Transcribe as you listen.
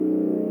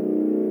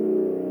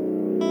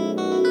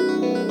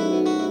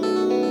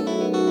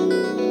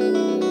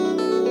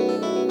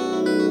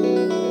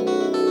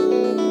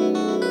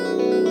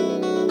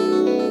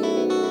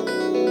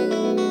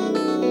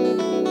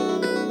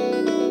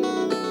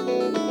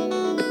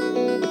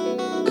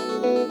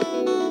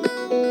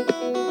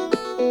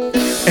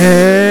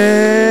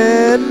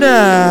And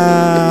now,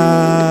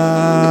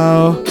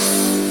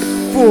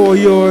 for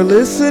your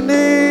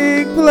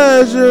listening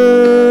pleasures,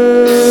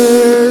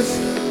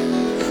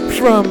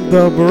 from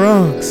the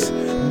Bronx,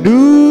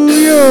 New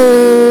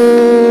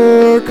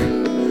York,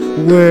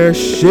 where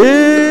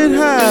shit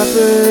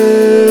happens,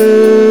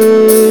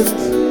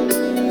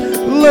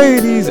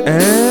 ladies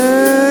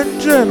and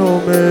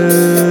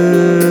gentlemen,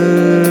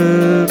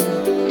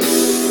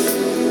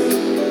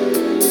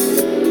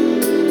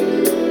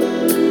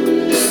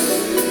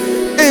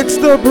 it's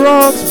the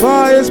Bronx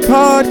Bias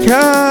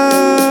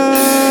Podcast.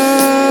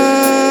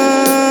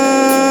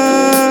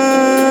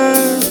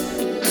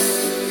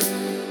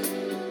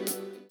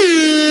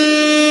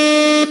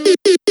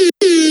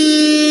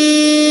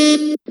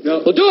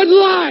 No, we'll do it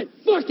live.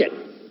 Fuck it.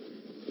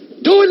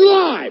 Do it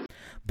live.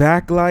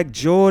 Back like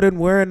Jordan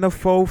wearing the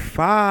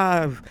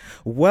 4-5.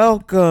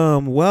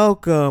 Welcome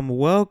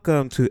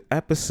to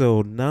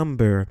episode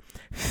number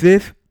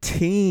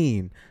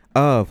 15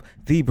 of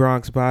the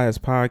Bronx Bias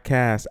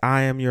Podcast.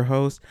 I am your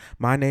host.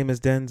 My name is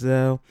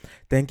Denzel.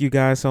 Thank you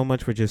guys so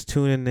much for just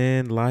tuning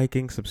in,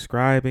 liking,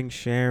 subscribing,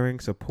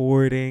 sharing,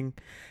 supporting,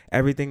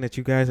 everything that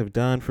you guys have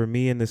done for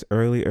me in this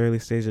early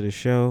stage of the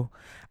show.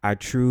 I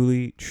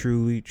truly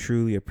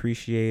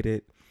appreciate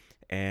it.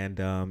 And,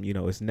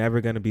 it's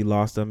never going to be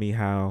lost on me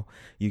how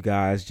you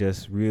guys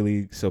just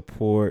really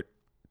support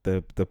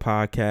the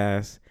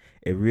podcast.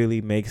 It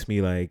really makes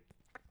me like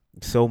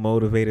so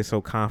motivated, so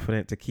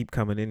confident to keep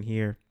coming in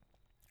here.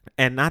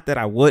 And not that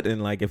I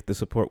wouldn't, like, if the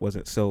support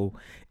wasn't so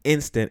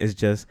instant. It's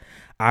just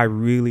I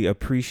really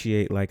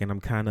appreciate, like, and I'm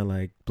kind of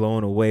like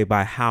blown away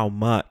by how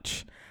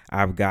much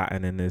I've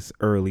gotten in this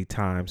early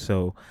time.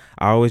 So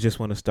I always just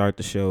want to start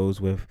the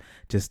shows with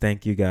just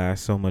thank you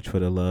guys so much for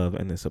the love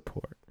and the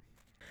support.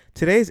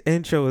 Today's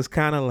intro is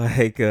kind of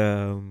like,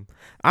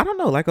 I don't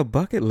know, like a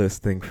bucket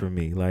list thing for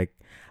me. Like,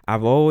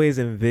 I've always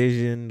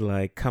envisioned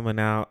like coming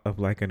out of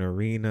like an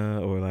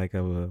arena or like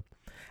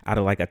out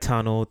of like a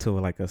tunnel to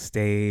like a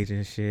stage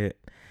and shit,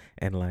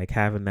 and like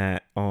having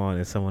that on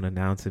and someone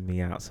announcing me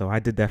out. So I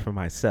did that for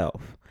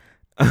myself.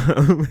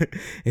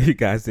 If you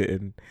guys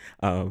didn't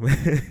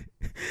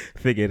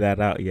figure that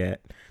out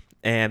yet.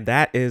 And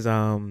that is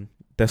the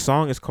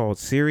song is called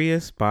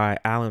Serious by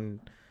Alan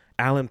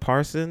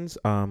Parsons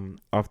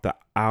off the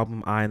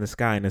album Eye in the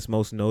Sky, and it's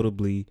most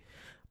notably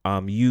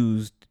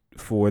used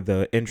for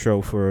the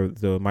intro for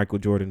the Michael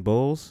Jordan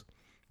Bulls.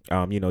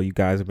 You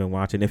guys have been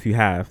watching, if you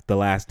have, The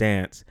Last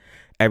Dance.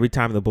 Every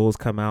time the Bulls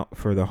come out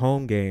for the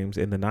home games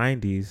in the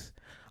 90s,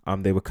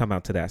 they would come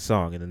out to that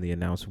song, and then the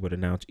announcer would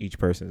announce each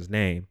person's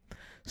name.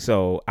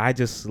 So I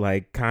just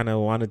like kind of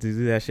wanted to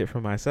do that shit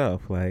for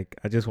myself. Like,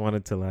 I just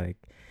wanted to like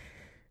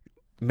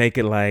make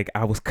it like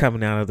I was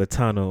coming out of the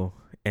tunnel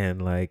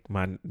and like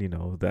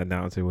the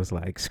announcer was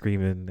like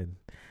screaming and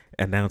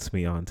announced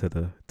me onto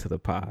the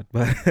pod.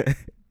 But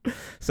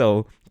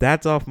so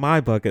that's off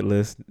my bucket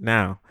list.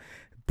 Now,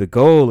 the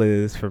goal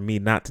is for me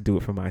not to do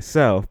it for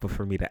myself, but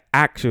for me to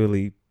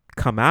actually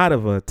come out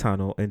of a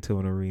tunnel into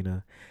an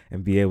arena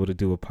and be able to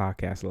do a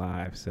podcast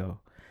live. So,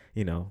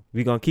 we're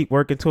going to keep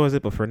working towards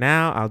it. But for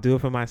now, I'll do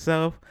it for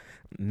myself,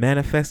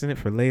 manifesting it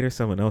for later.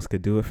 Someone else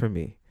could do it for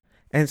me.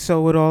 And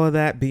so with all of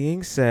that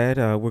being said,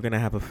 we're going to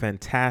have a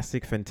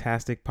fantastic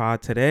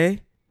pod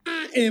today.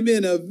 I am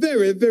in a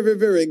very, very,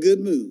 very good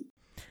mood.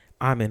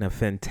 I'm in a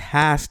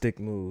fantastic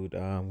mood.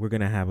 We're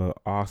going to have an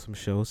awesome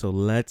show. So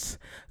let's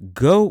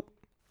go.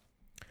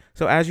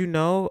 So as you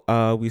know,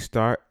 we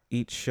start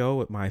each show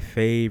with my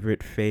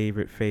favorite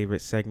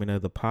segment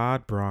of the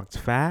pod, Bronx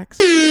Facts.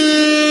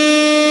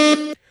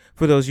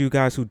 For those of you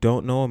guys who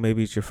don't know, or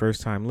maybe it's your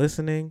first time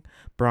listening,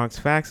 Bronx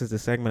Facts is the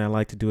segment I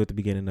like to do at the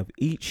beginning of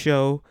each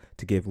show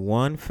to give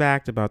one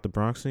fact about the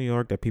Bronx, New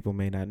York that people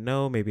may not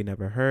know, maybe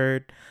never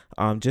heard,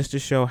 just to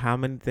show how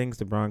many things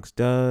the Bronx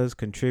does,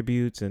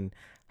 contributes, and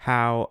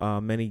how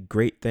many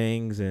great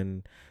things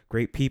and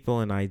great people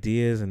and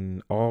ideas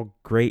and all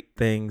great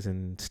things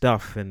and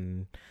stuff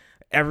and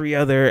every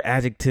other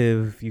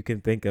adjective you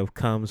can think of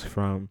comes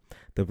from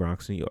the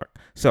Bronx, New York.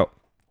 So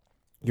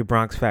your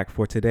Bronx fact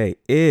for today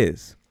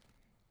is: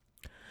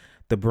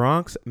 the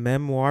Bronx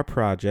Memoir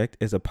Project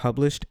is a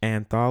published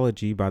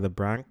anthology by the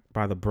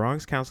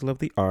Bronx Council of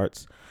the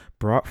Arts,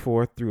 brought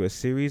forth through a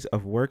series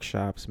of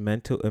workshops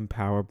meant to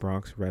empower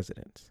Bronx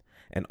residents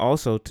and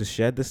also to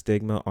shed the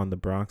stigma on the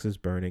Bronx's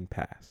burning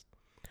past.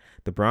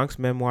 The Bronx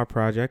Memoir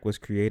Project was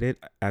created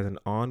as an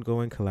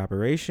ongoing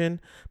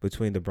collaboration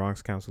between the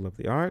Bronx Council of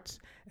the Arts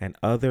and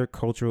other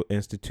cultural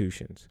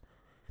institutions.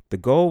 The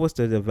goal was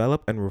to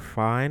develop and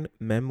refine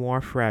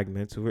memoir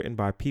fragments written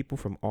by people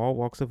from all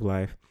walks of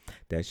life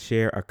that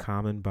share a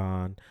common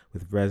bond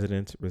with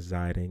residents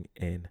residing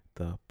in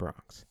the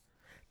Bronx.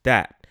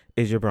 That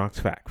is your Bronx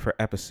Fact for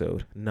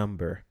episode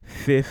number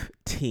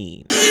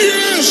 15.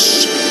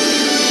 Yes!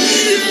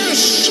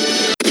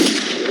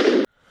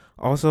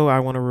 Also, I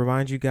want to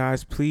remind you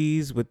guys,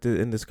 please,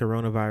 in this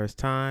coronavirus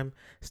time,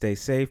 stay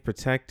safe,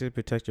 protect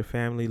your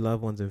family,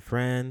 loved ones, and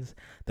friends.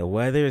 The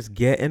weather is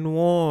getting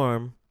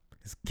warm.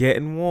 It's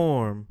getting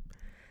warm.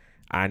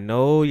 I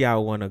know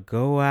y'all want to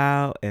go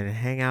out and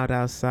hang out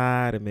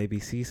outside and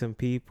maybe see some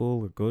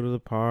people or go to the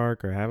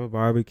park or have a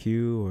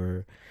barbecue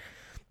or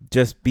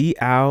just be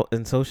out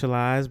and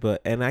socialize.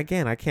 But, and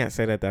again, I can't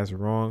say that that's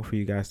wrong for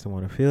you guys to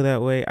want to feel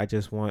that way. I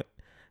just want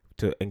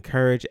to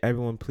encourage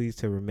everyone, please,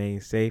 to remain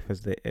safe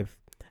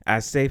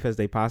as safe as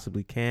they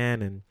possibly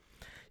can, and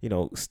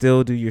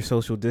still do your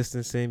social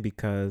distancing,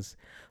 because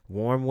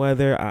warm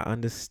weather, I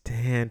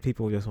understand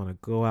people just want to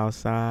go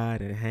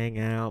outside and hang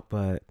out,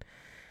 but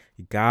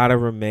you gotta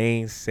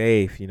remain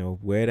safe.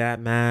 Wear that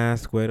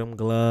mask, wear them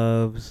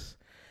gloves.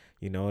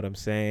 You know what I'm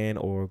saying?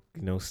 Or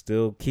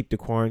still keep the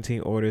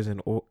quarantine orders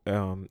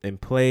in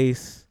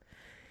place.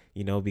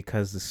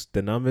 Because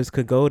the numbers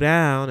could go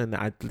down, and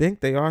I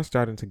think they are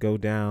starting to go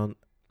down,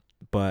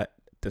 but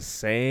the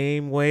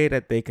same way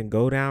that they can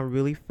go down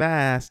really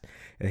fast,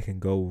 they can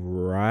go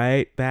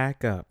right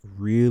back up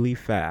really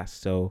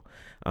fast. So,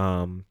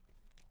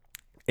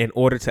 in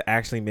order to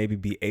actually maybe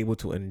be able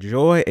to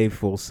enjoy a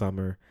full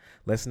summer,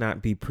 let's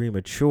not be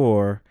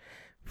premature,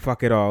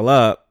 fuck it all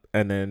up,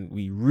 and then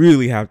we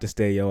really have to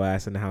stay your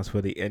ass in the house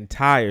for the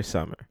entire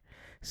summer.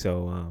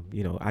 So,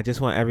 I just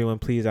want everyone,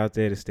 please, out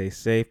there to stay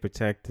safe,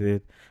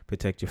 protected,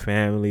 protect your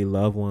family,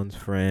 loved ones,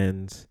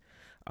 friends.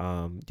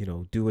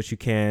 Do what you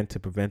can to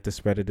prevent the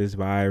spread of this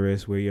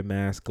virus. Wear your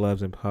mask,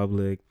 gloves in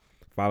public.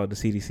 Follow the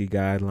CDC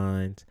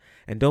guidelines.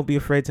 And don't be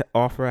afraid to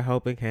offer a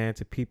helping hand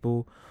to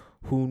people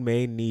who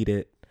may need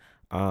it.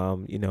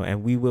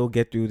 And we will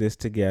get through this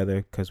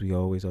together, because we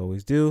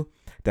always do.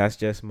 That's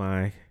just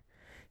my,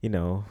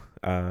 my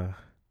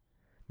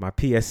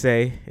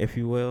PSA, if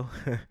you will,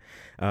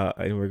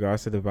 in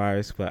regards to the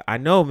virus. But I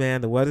know,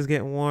 man, the weather's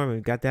getting warm and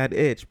we got that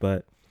itch.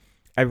 But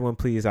everyone,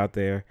 please, out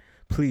there,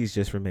 please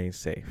just remain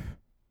safe.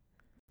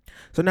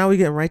 So now we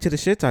get right to the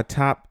shits. Our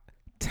top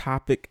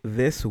topic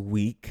this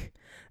week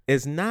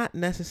is not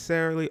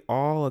necessarily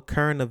all a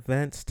current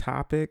events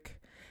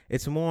topic.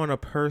 It's more on a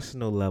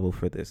personal level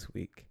for this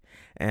week.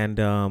 And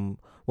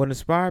what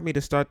inspired me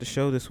to start the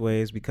show this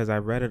way is because I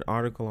read an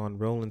article on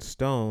Rolling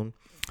Stone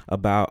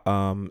about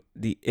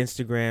the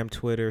Instagram,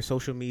 Twitter,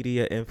 social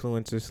media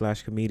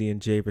influencer / comedian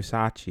Jay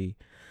Versace.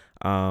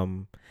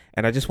 And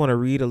I just want to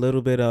read a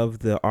little bit of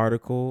the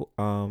article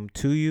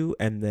to you,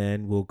 and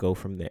then we'll go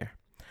from there.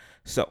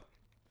 So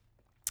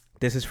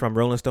this is from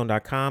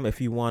rollingstone.com.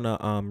 If you want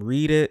to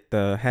read it,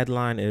 the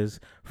headline is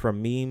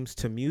From Memes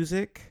to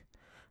Music.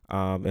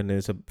 And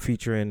there's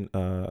featuring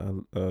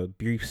a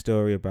brief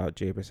story about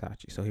Jay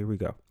Versace. So here we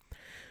go.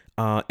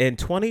 In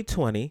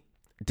 2020,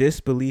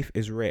 disbelief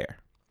is rare.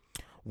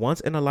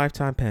 Once in a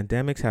lifetime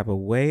pandemics have a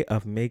way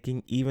of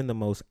making even the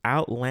most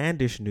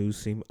outlandish news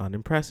seem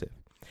unimpressive.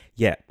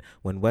 Yet,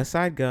 when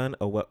Westside Gunn,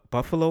 a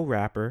Buffalo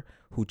rapper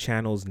who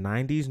channels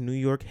 90s New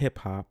York hip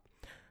hop,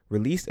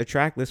 released a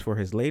track list for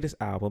his latest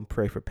album,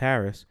 Pray for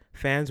Paris,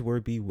 fans were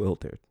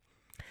bewildered.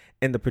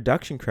 In the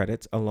production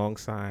credits,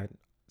 alongside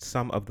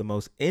some of the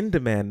most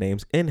in-demand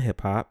names in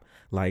hip-hop,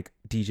 like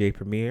DJ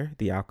Premier,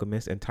 The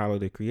Alchemist, and Tyler,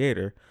 the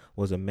Creator,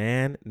 was a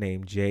man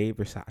named Jay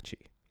Versace.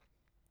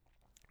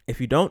 If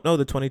you don't know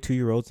the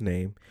 22-year-old's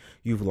name,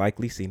 you've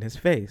likely seen his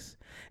face.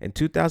 In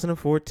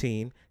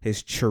 2014,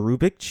 his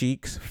cherubic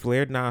cheeks,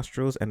 flared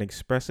nostrils, and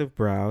expressive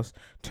brows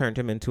turned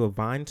him into a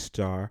Vine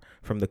star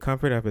from the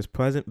comfort of his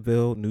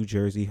Pleasantville, New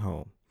Jersey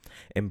home.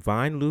 In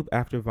Vine Loop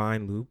after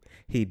Vine Loop,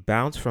 he'd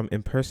bounced from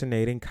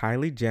impersonating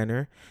Kylie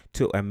Jenner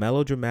to a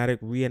melodramatic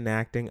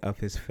reenacting of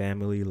his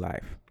family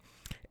life.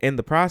 In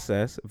the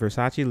process,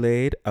 Versace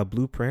laid a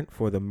blueprint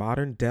for the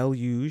modern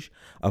deluge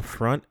of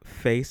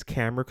front-face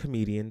camera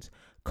comedians,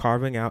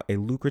 carving out a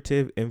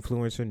lucrative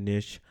influencer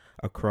niche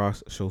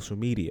across social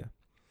media.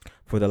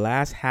 For the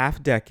last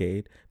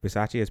half-decade,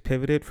 Versace has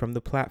pivoted from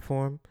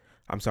platform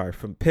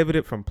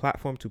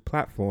to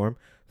platform,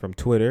 from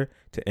Twitter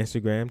to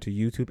Instagram to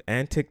YouTube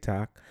and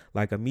TikTok,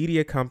 like a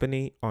media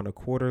company on a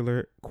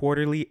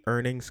quarterly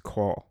earnings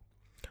call.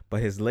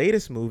 But his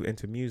latest move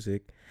into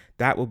music,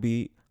 that will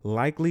be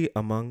likely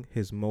among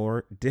his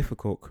more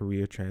difficult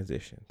career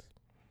transitions.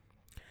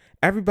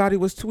 Everybody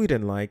was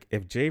tweeting like,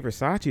 if Jay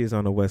Versace is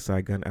on a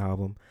Westside Gunn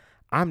album,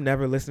 I'm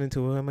never listening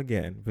to him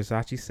again,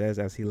 Versace says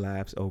as he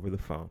laughs over the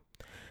phone.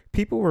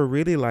 People were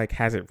really like,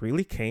 has it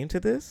really came to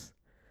this?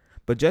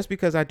 But just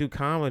because I do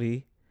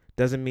comedy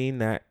doesn't mean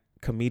that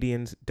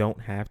comedians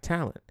don't have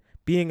talent.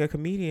 Being a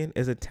comedian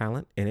is a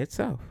talent in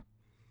itself.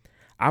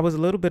 I was a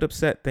little bit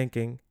upset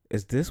thinking,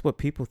 is this what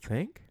people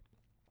think?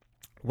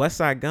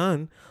 Westside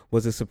Gunn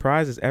was as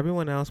surprised as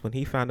everyone else when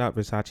he found out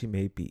Versace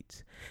made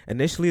beats.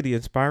 Initially, the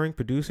inspiring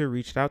producer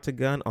reached out to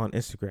Gunn on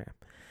Instagram.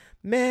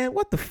 Man,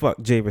 what the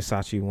fuck Jay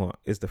Versace want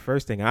is the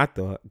first thing I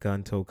thought,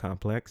 Gunn told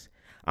Complex.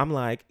 I'm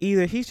like,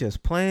 either he's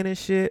just playing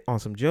his shit on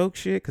some joke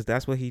shit, because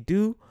that's what he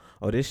do,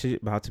 or this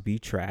shit about to be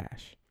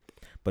trash.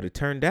 But it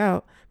turned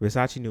out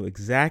Versace knew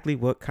exactly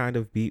what kind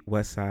of beat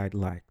Westside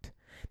liked.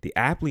 The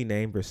aptly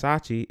named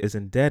Versace is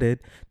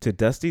indebted to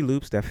dusty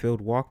loops that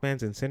filled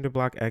Walkmans and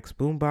Cinderblock X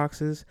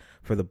boomboxes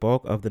for the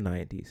bulk of the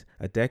 90s,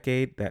 a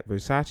decade that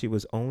Versace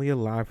was only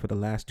alive for the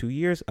last 2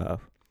 years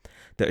of.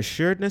 The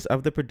assuredness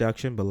of the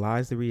production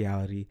belies the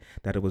reality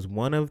that it was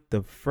one of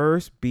the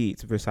first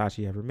beats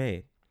Versace ever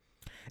made.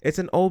 It's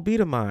an old beat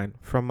of mine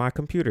from my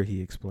computer,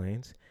 he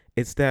explains.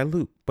 It's that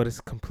loop, but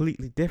it's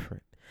completely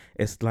different.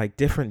 It's like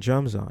different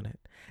drums on it.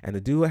 And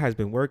the duo has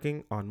been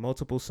working on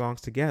multiple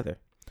songs together.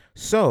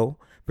 So,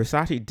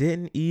 Versace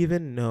didn't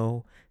even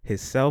know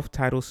his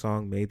self-titled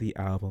song made the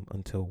album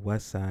until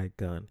Westside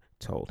Gunn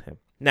told him.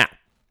 Now,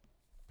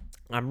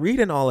 I'm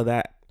reading all of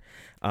that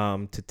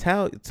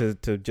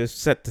to just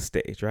set the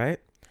stage, right?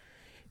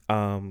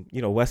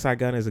 Westside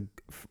Gunn is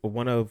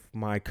one of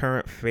my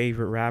current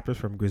favorite rappers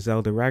from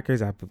Griselda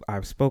Records.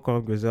 I've spoke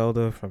on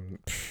Griselda from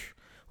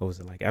what was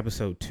it, like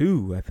episode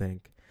 2, I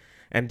think.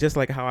 And just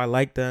like how I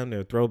like them,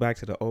 they're a throwback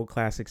to the old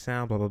classic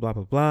sound, blah, blah, blah,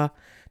 blah, blah.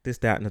 This,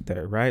 that, and the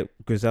third, right?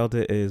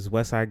 Griselda is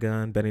Westside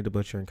Gunn, Benny the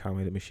Butcher, and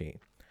Conway the Machine.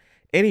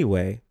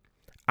 Anyway,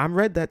 I'm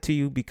read that to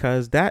you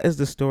because that is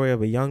the story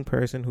of a young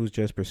person who's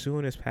just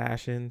pursuing his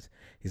passions.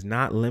 He's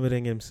not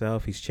limiting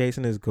himself. He's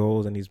chasing his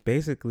goals, and he's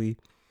basically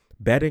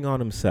betting on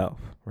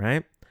himself,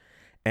 right?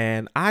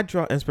 And I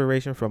draw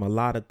inspiration from a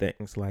lot of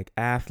things, like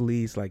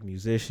athletes, like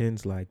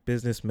musicians, like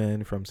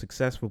businessmen, from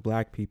successful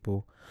Black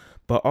people.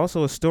 But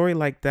also a story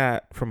like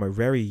that from a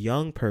very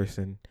young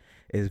person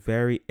is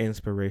very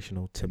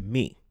inspirational to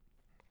me.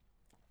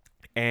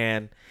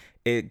 And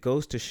it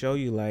goes to show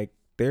you, like,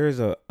 there's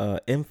a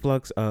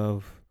influx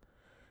of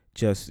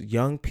just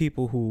young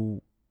people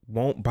who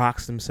won't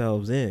box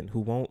themselves in, who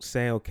won't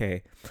say,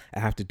 okay, I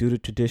have to do the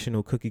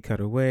traditional cookie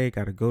cutter way,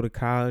 got to go to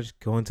college,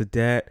 go into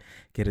debt,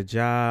 get a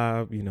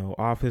job,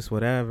 office,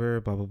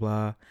 whatever, blah, blah,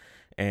 blah.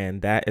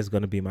 And that is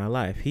going to be my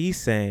life. He's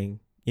saying,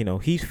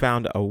 he's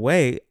found a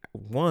way,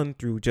 one,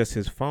 through just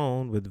his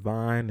phone with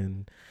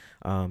Vine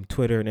and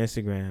Twitter and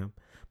Instagram.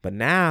 But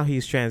now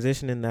he's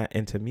transitioning that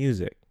into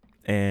music.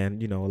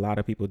 And, a lot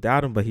of people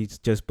doubt him, but he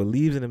just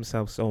believes in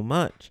himself so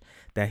much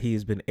that he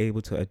has been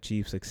able to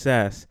achieve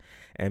success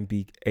and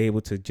be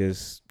able to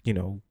just,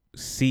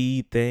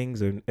 see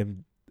things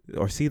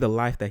or see the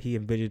life that he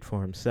envisioned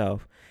for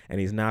himself.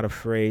 And he's not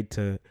afraid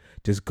to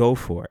just go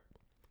for it.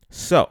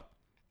 So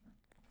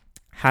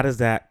how does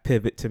that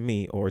pivot to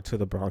me or to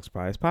the Bronx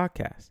Bias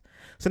podcast?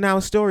 So now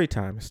it's story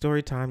time.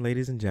 Story time,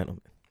 ladies and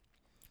gentlemen.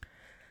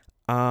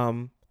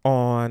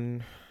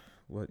 On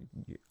what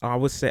I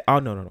would say,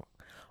 no.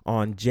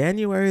 On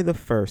January the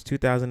 1st,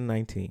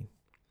 2019,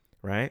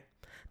 right?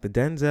 The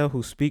Denzel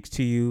who speaks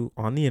to you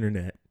on the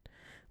internet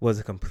was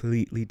a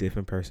completely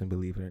different person,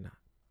 believe it or not.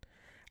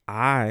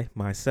 I,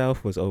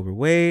 myself, was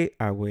overweight.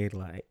 I weighed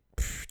like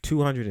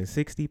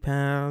 260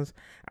 pounds.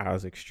 I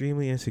was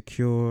extremely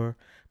insecure.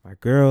 My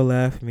girl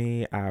left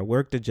me. I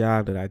worked a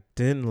job that I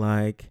didn't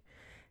like.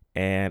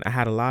 And I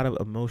had a lot of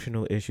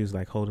emotional issues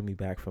like holding me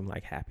back from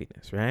like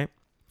happiness, right?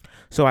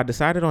 So I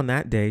decided on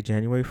that day,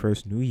 January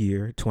 1st, New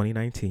Year,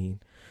 2019,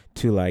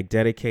 to like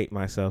dedicate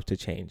myself to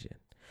changing.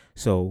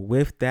 So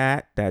with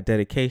that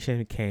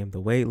dedication came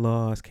the weight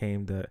loss,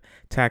 came the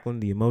tackling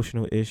the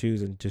emotional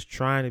issues and just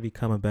trying to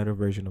become a better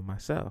version of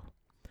myself.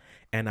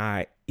 And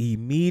I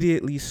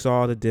immediately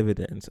saw the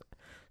dividends.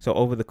 So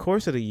over the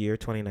course of the year,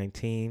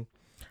 2019,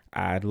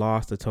 I'd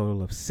lost a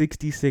total of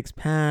 66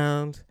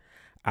 pounds.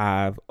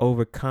 I've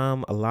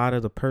overcome a lot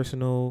of the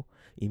personal,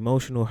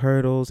 emotional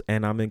hurdles,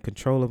 and I'm in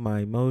control of my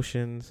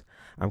emotions.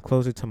 I'm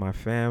closer to my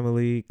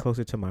family,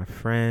 closer to my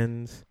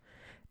friends,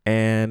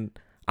 and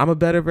I'm a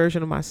better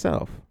version of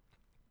myself.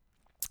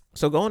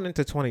 So going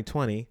into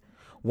 2020,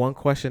 one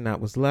question that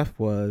was left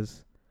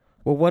was,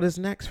 well, what is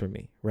next for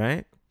me,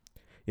 right?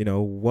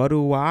 What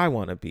do I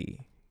want to be?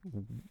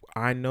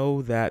 I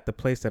know that the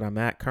place that I'm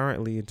at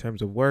currently in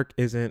terms of work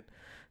isn't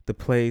the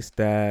place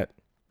that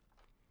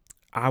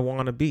I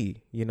want to be.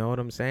 You know what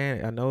I'm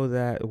saying? I know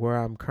that where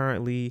I'm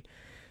currently,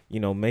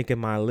 making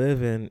my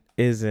living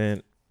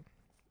isn't,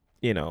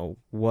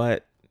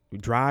 what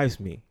drives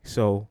me.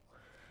 So,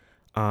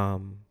 I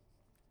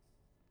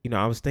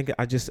was thinking,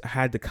 I just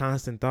had the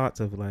constant thoughts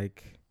of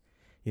like,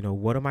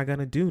 what am I going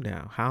to do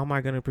now? How am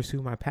I going to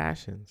pursue my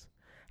passions?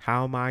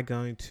 How am I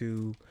going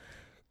to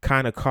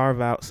kind of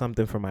carve out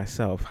something for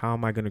myself? How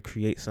am I going to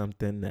create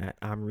something that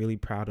I'm really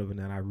proud of and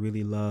that I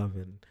really love?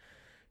 And,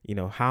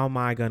 how am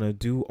I going to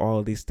do all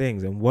of these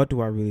things? And what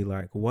do I really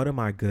like? What am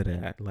I good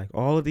at? Like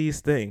all of these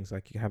things,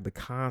 like you have the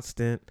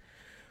constant,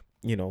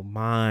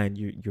 mind,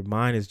 your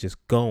mind is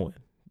just going.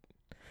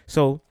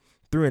 So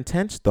through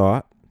intense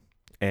thought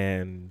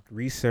and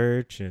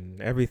research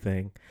and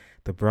everything,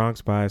 the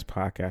Bronx Bias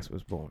podcast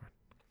was born.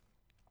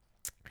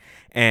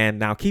 And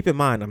now keep in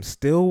mind, I'm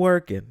still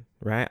working,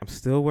 right? I'm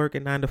still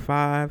working 9 to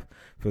 5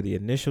 for the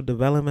initial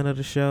development of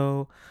the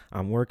show.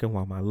 I'm working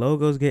while my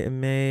logo's getting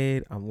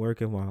made. I'm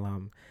working while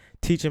I'm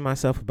teaching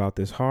myself about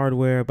this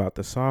hardware, about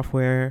the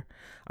software.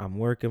 I'm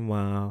working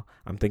while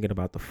I'm thinking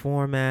about the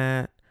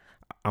format.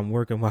 I'm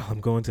working while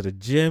I'm going to the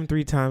gym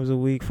 3 times a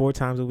week, 4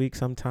 times a week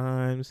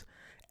sometimes.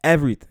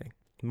 Everything.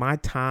 My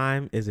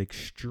time is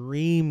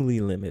extremely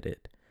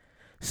limited.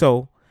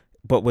 So,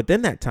 but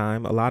within that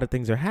time, a lot of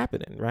things are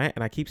happening, right?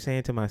 And I keep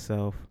saying to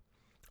myself,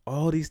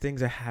 all these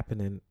things are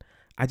happening.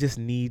 I just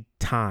need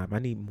time. I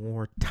need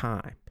more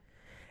time.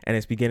 And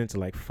it's beginning to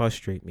like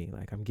frustrate me.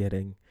 Like I'm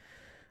getting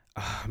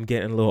a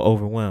little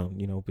overwhelmed,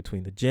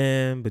 between the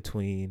gym,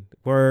 between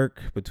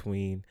work,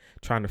 between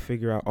trying to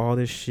figure out all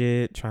this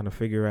shit, trying to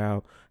figure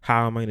out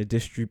how I'm going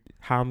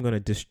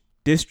to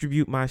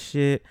distribute my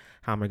shit,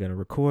 how am I going to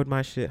record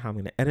my shit, how I'm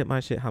going to edit my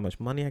shit, how much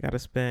money I got to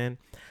spend.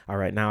 All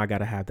right, now I got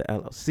to have the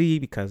LLC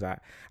because I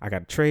got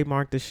to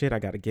trademark this shit. I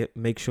got to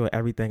make sure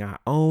everything I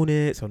own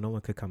it so no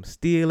one could come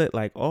steal it.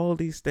 Like all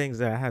these things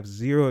that I have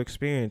zero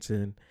experience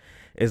in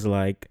is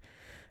like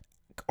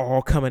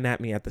all coming at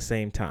me at the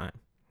same time,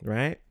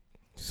 right?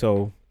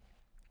 So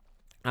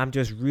I'm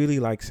just really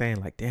like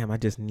saying like, damn, I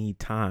just need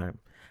time.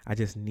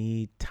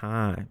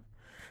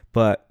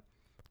 But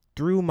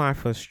through my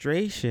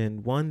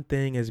frustration, one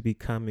thing is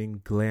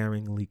becoming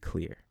glaringly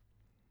clear.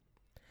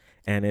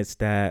 And it's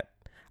that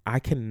I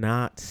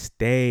cannot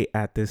stay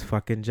at this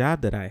fucking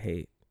job that I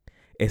hate.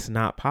 It's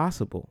not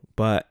possible.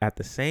 But at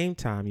the same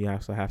time, you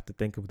also have to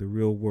think of the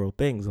real world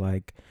things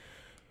like,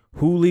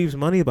 who leaves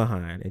money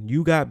behind? And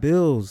you got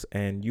bills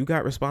and you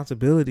got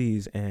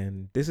responsibilities,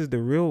 and this is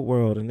the real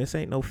world, and this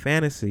ain't no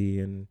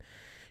fantasy. And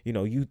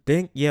you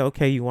think, yeah,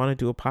 okay, you want to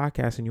do a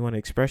podcast and you want to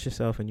express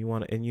yourself and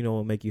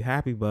it'll make you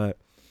happy, but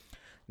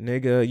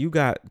nigga, you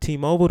got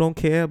T-Mobile don't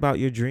care about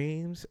your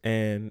dreams,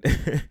 and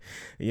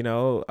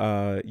your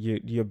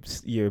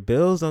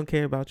bills don't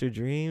care about your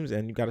dreams,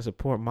 and you got to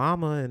support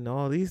mama and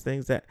all these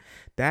things that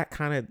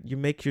kind of you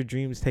make your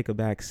dreams take a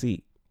back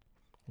seat.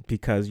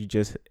 Because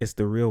it's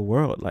the real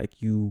world. Like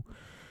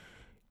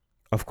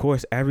of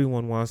course,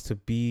 everyone wants to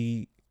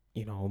be,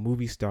 a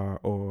movie star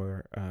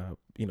or,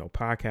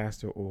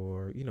 podcaster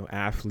or,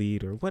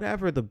 athlete or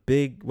whatever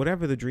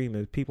the dream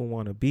is people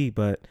want to be.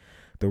 But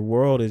the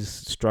world is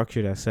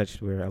structured as such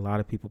where a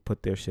lot of people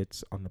put their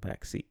shits on the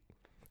back seat.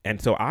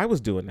 And so I was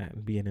doing that at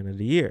the beginning of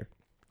the year,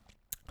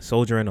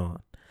 soldiering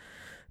on.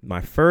 My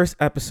first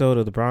episode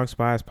of the Bronx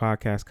Bias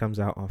podcast comes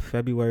out on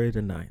February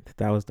the 9th.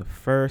 That was the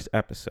first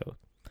episode.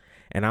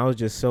 And I was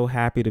just so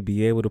happy to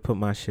be able to put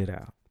my shit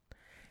out.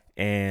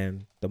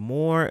 And the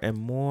more and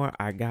more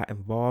I got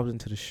involved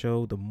into the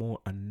show, the more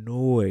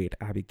annoyed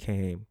I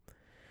became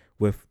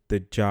with the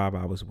job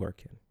I was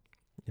working.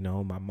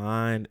 My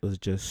mind was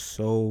just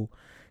so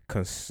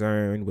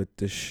concerned with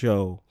the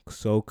show,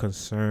 so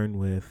concerned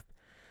with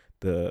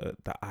the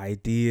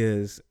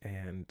ideas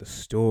and the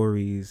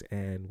stories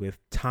and with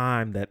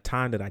time that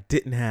I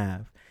didn't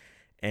have.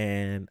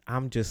 And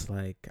I'm just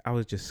like, I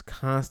was just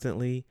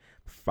constantly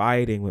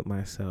fighting with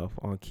myself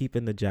on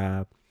keeping the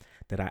job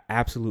that I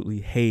absolutely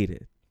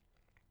hated.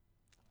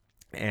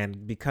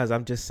 And because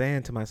I'm just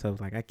saying to myself,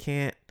 like, I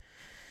can't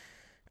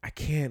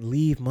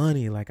leave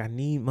money. Like, I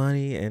need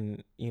money.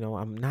 And,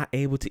 I'm not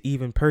able to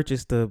even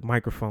purchase the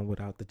microphone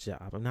without the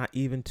job. I'm not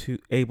even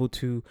able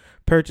to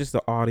purchase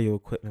the audio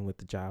equipment with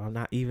the job. I'm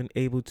not even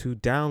able to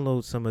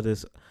download some of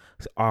this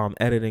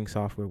editing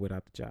software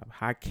without the job.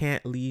 I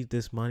can't leave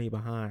this money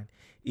behind,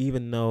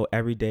 even though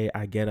every day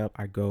I get up,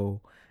 I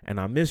go, and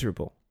I'm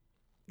miserable.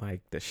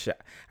 Like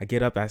I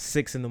get up at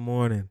 6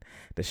 a.m.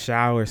 The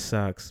shower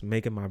sucks.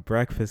 Making my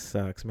breakfast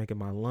sucks. Making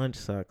my lunch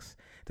sucks.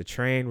 The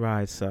train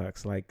ride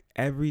sucks. Like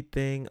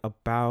everything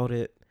about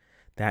it,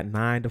 that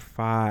 9 to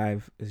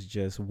 5 is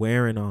just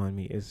wearing on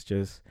me. It's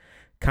just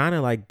kind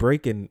of like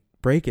breaking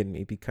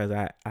me because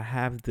I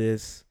have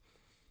this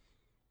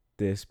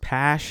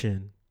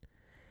passion.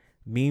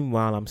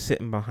 Meanwhile, I'm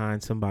sitting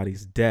behind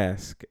somebody's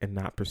desk and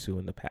not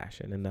pursuing the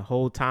passion. And the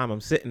whole time I'm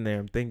sitting there,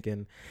 I'm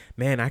thinking,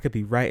 man, I could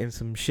be writing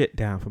some shit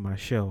down for my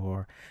show.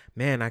 Or,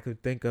 man, I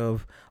could think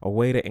of a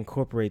way to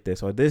incorporate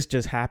this. Or this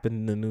just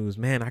happened in the news.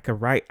 Man, I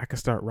could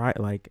start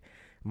writing. Like,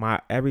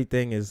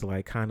 everything is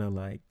like kind of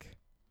like,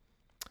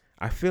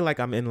 I feel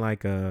like I'm in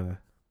like a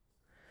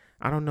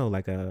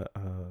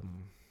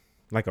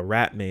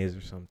rat maze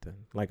or something.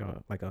 Like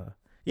a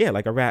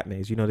rat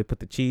maze. They put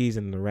the cheese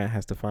and the rat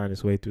has to find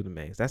its way through the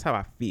maze. That's how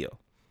I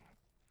feel.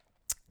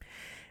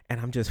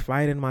 And I'm just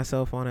fighting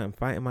myself on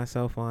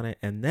it.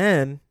 And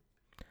then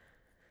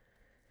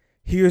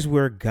here's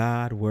where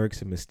God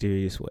works in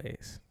mysterious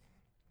ways.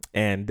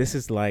 And this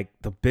is like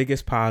the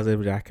biggest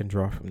positive that I can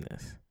draw from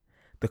this.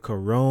 The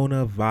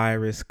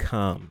coronavirus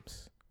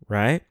comes,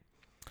 right?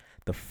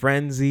 The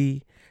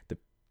frenzy, the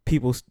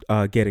people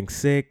getting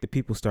sick, the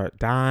people start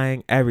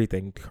dying,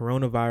 everything.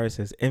 Coronavirus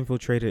has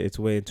infiltrated its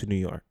way into New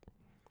York.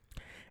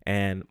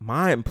 And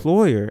my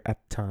employer at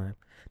the time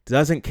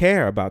doesn't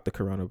care about the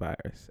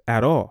coronavirus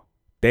at all.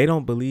 They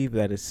don't believe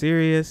that it's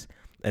serious,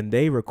 and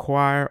they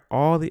require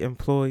all the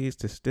employees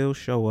to still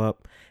show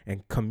up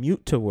and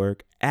commute to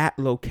work at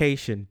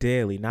location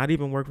daily, not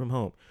even work from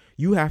home.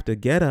 You have to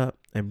get up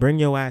and bring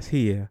your ass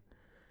here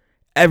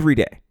every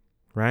day,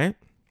 right?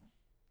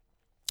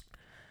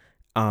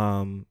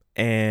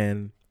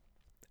 And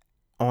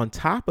on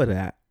top of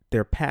that,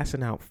 they're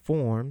passing out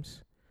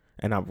forms.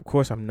 And of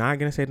course, I'm not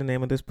going to say the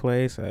name of this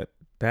place.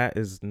 That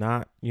is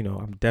not,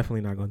 I'm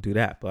definitely not going to do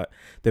that. But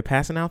they're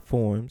passing out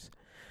forms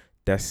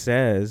that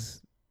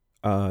says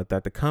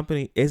that the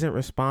company isn't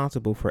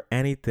responsible for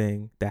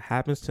anything that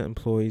happens to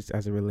employees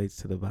as it relates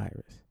to the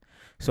virus.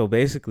 So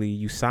basically,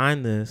 you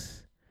sign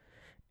this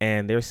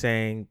And they're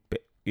saying,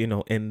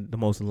 in the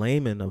most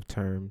layman of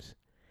terms,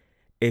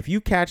 if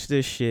you catch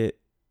this shit,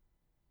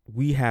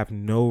 we have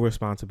no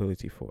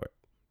responsibility for it.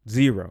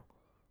 Zero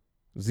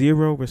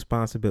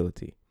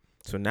responsibility.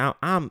 So now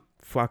I'm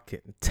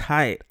fucking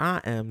tight.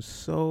 I am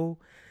so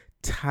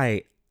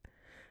tight.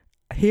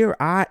 Here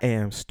I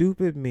am,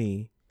 stupid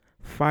me,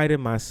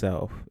 fighting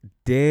myself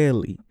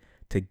daily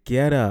to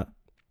get up,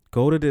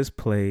 go to this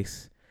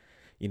place,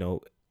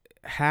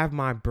 have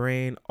my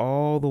brain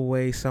all the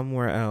way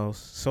somewhere else,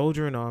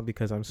 soldiering on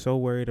because I'm so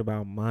worried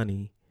about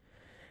money.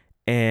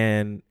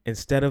 And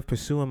instead of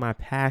pursuing my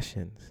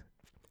passions,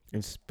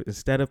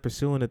 instead of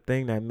pursuing the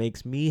thing that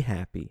makes me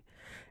happy,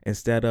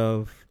 instead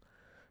of,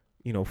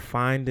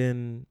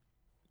 finding,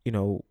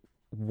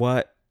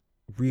 what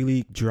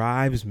really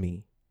drives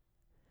me,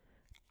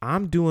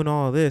 I'm doing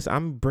all this.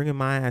 I'm bringing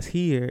my ass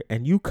here,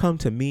 and you come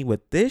to me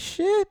with this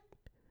shit?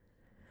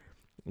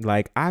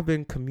 Like, I've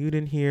been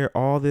commuting here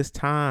all this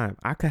time.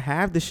 I could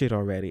have the shit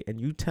already, and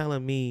you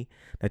telling me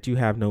that you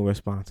have no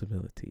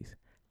responsibilities.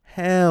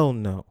 Hell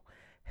no.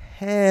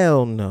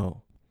 Hell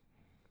no.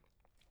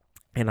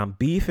 And I'm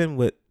beefing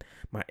with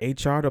my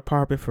HR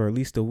department for at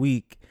least a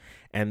week,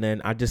 and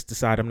then I just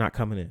decide I'm not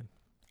coming in.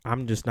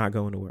 I'm just not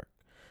going to work.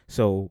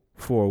 So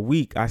for a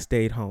week, I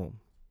stayed home,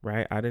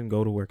 right? I didn't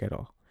go to work at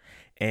all.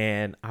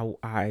 And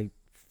I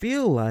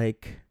feel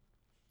like,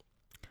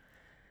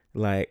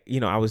 I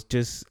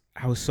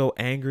was so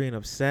angry and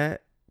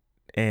upset.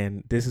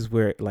 And this is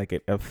where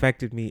it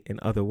affected me in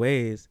other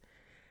ways.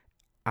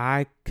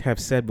 I have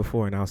said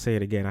before, and I'll say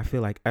it again, I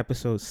feel like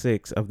episode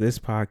 6 of this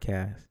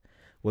podcast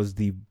was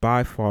the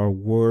by far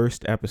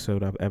worst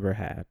episode I've ever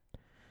had.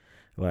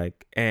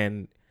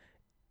 And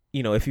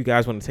if you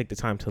guys want to take the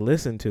time to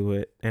listen to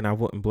it, and I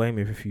wouldn't blame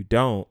you if you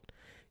don't,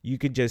 you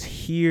could just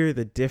hear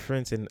the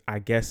difference in, I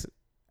guess,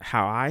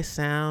 how I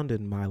sound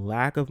and my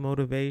lack of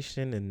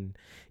motivation, and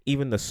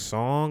even the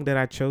song that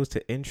I chose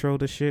to intro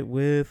the shit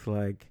with.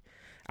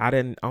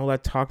 All I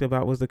talked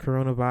about was the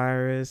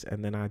coronavirus,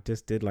 and then I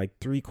just did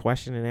 3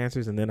 question and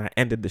answers, and then I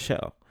ended the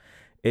show.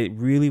 It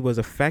really was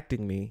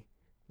affecting me,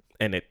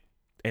 and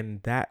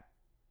that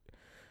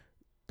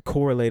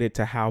correlated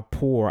to how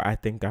poor I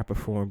think I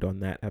performed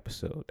on that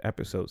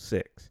episode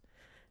 6.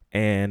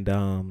 And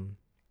I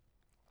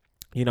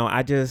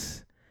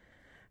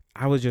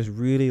was just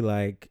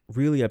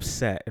really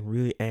upset and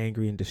really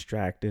angry and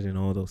distracted and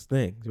all those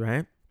things,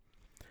 right?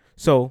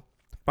 So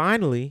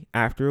finally,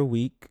 after a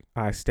week,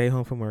 I stay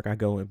home from work. I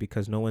go in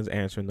because no one's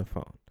answering the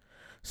phone.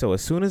 So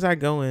as soon as I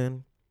go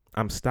in,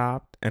 I'm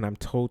stopped and I'm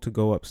told to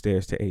go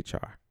upstairs to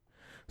HR.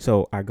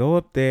 So I go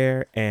up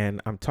there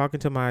and I'm talking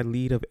to my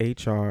lead of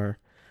HR,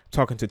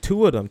 talking to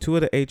two of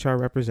the HR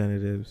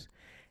representatives,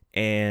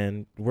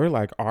 and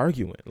we're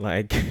arguing.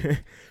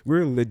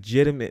 We're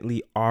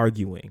legitimately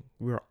arguing.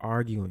 We're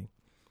arguing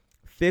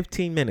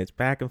 15 minutes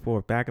back and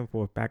forth.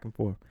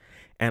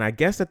 And I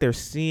guess that they're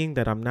seeing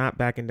that I'm not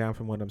backing down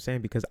from what I'm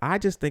saying, because I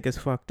just think it's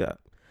fucked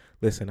up.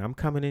 Listen, I'm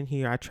coming in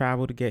here. I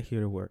travel to get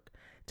here to work,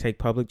 take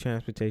public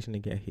transportation to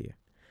get here.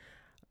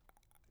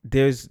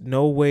 There's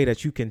no way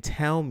that you can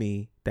tell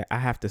me that I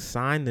have to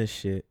sign this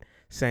shit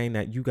saying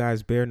that you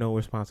guys bear no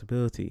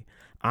responsibility.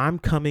 I'm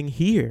coming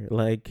here.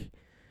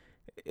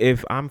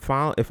 If I'm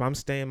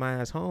staying my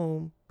ass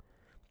home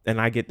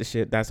and I get the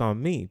shit, that's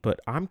on me.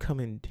 But I'm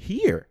coming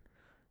here.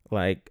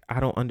 I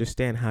don't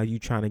understand how you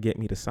trying to get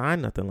me to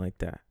sign nothing like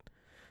that.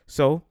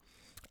 So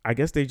I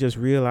guess they just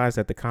realized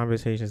that the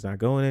conversation's not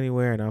going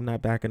anywhere, and I'm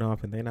not backing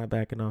off and they're not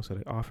backing off. So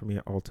they offer me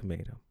an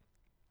ultimatum.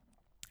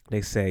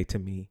 They say to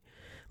me,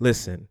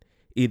 listen,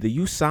 either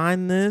you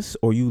sign this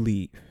or you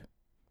leave.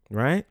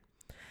 Right?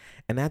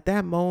 And at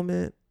that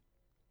moment,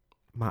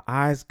 my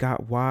eyes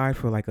got wide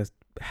for a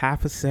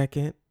half a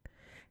second,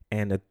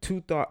 and the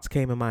 2 thoughts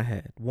came in my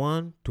head.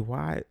 One, do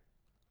I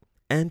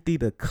empty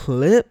the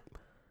clip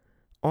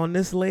on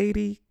this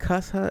lady,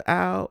 cuss her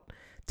out,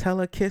 tell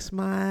her kiss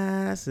my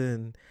ass,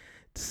 and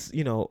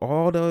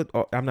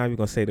I'm not even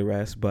gonna say the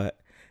rest, but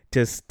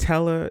just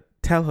tell her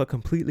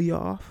completely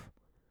off?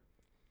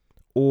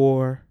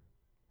 Or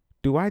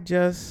do I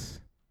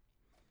just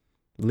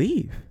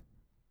leave?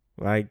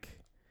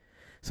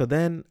 So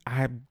then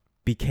I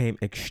became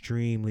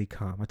extremely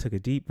calm. I took a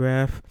deep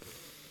breath,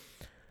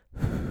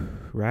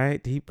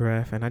 right? Deep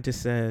breath. And I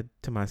just said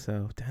to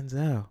myself,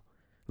 Denzel,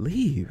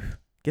 leave.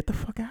 Get the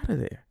fuck out of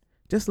there.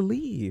 Just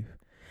leave.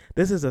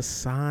 This is a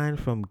sign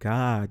from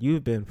God.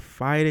 You've been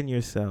fighting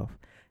yourself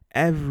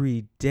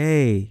every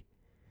day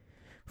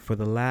for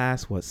the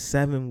last,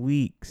 7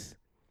 weeks.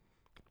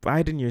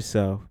 Fighting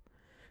yourself.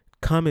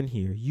 Coming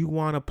here. You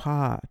want a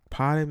pod.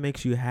 Pod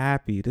makes you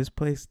happy. This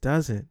place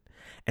doesn't.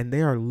 And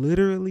they are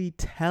literally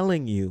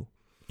telling you,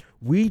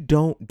 we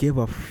don't give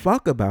a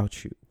fuck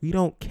about you. We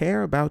don't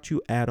care about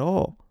you at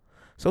all.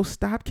 So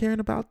stop caring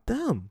about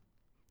them.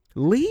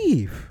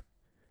 Leave.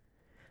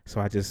 So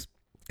I just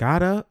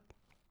got up,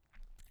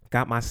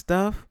 got my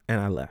stuff, and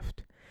I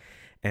left.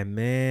 And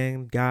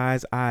man,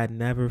 guys, I had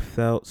never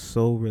felt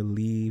so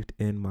relieved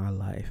in my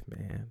life,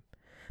 man.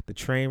 The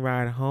train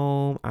ride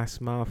home, I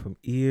smiled from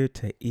ear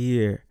to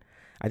ear.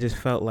 I just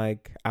felt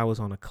like I was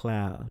on a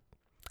cloud.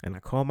 And I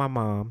called my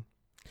mom,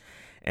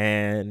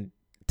 and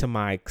to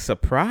my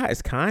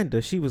surprise,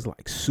 kinda, she was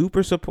like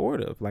super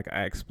supportive. Like,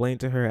 I explained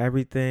to her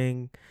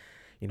everything,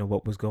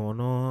 what was going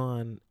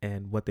on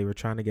and what they were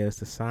trying to get us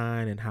to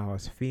sign and how I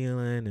was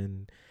feeling.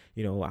 And,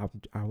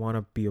 I want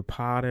to be a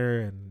Potter,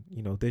 and,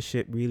 this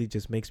shit really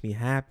just makes me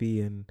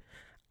happy. And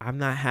I'm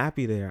not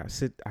happy there.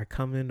 I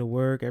come into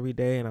work every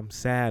day and I'm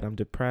sad, I'm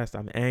depressed,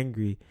 I'm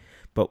angry.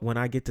 But when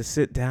I get to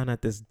sit down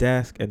at this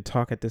desk and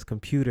talk at this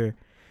computer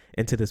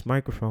into this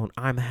microphone,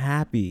 I'm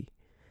happy.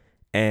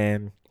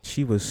 And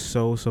she was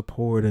so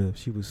supportive.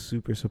 She was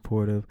super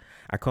supportive.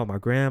 I called my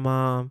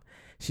grandma.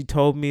 She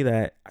told me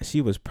that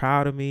she was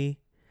proud of me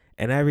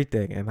and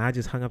everything. And I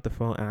just hung up the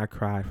phone and I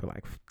cried for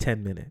like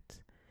 10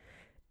 minutes.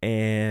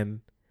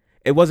 And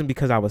it wasn't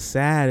because I was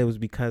sad. It was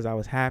because I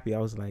was happy. I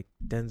was like,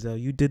 Denzel,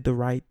 you did the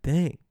right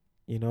thing.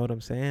 You know what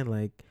I'm saying?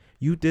 Like,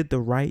 you did the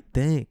right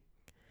thing.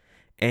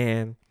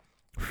 And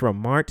from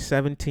March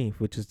 17th,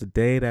 which is the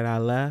day that I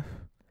left,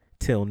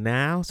 till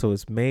now, so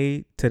it's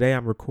May, today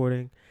I'm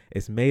recording,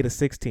 it's May the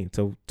 16th.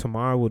 So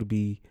tomorrow would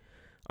be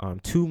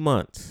 2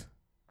 months.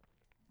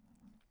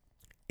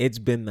 It's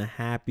been the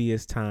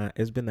happiest time.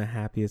 It's been the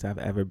happiest I've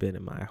ever been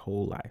in my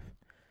whole life.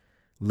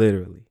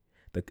 Literally.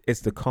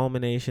 It's the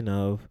culmination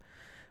of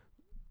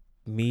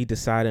me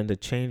deciding to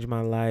change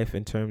my life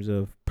in terms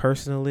of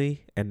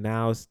personally, and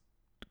now it's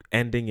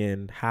ending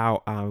in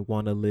how I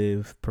want to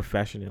live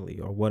professionally,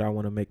 or what I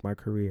want to make my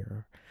career,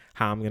 or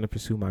how I'm going to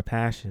pursue my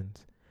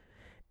passions.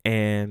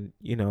 And,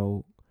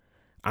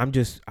 I'm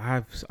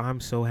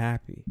so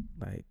happy.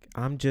 Like,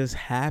 I'm just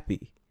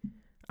happy.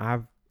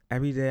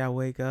 Every day I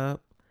wake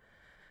up,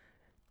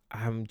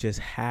 I'm just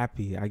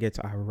happy. I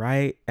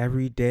write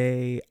every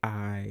day.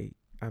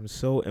 I'm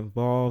so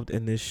involved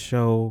in this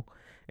show,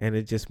 and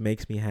it just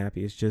makes me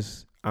happy.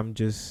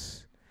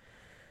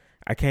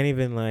 I can't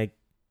even like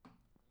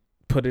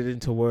put it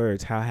into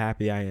words how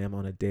happy I am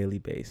on a daily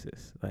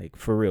basis. Like,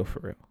 for real,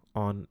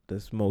 on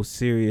this most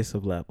serious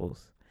of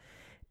levels.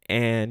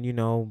 And,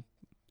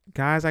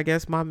 guys, I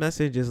guess my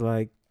message is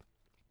like,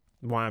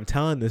 why I'm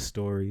telling this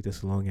story,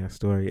 this long ass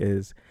story,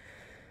 is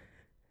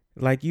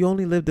like, you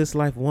only live this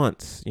life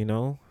once,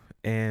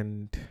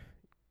 and,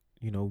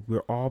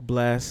 we're all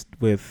blessed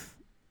with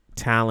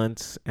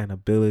talents and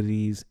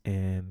abilities,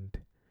 and,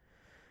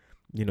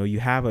 you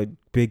have a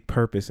big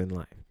purpose in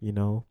life,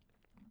 and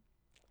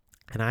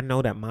I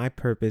know that my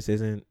purpose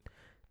isn't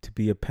to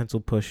be a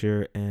pencil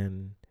pusher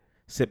and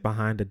sit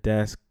behind a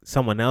desk,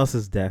 someone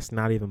else's desk,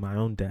 not even my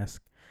own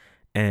desk,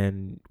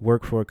 and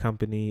work for a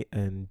company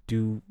and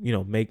do,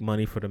 make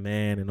money for the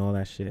man and all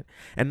that shit.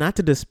 And not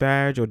to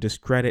disparage or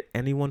discredit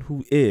anyone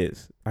who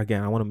is.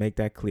 Again, I want to make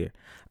that clear.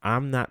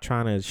 I'm not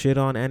trying to shit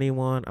on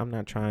anyone. I'm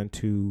not trying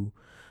to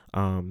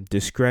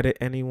discredit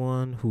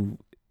anyone who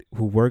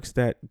works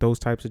those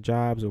types of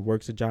jobs or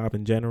works a job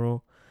in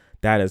general.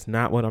 That is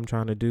not what I'm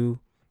trying to do.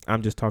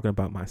 I'm just talking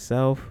about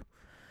myself.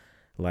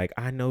 Like,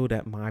 I know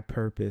that my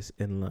purpose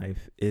in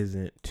life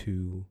isn't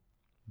to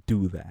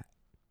do that,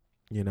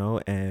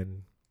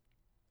 and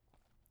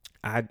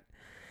I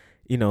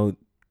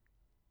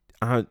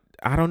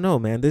don't know,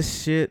 man.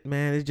 This shit,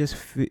 man, it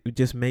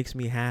just makes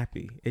me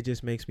happy. It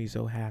just makes me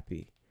so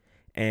happy.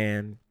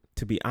 And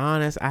to be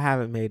honest, I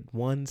haven't made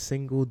one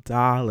single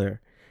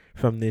dollar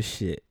from this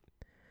shit.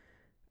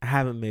 I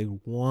haven't made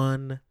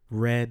one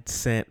red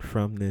cent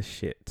from this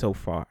shit so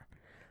far.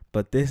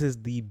 But this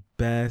is the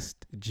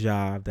best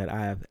job that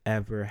I have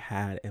ever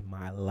had in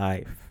my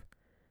life.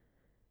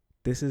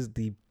 This is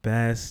the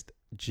best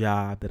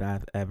job that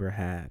I've ever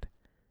had.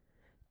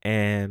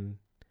 And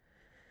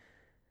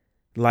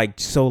like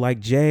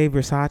Jay,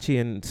 Versace,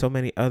 and so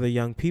many other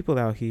young people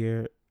out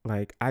here,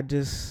 like, I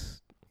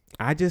just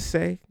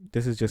say,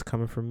 this is just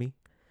coming from me,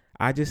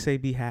 I just say,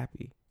 be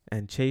happy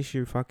and chase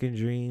your fucking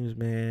dreams,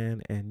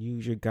 man, and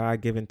use your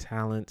God-given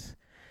talents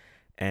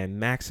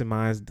and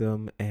maximize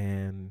them,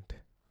 and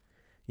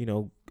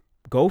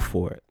go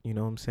for it. You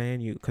know what I'm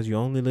saying? Because you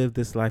only live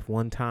this life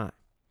one time.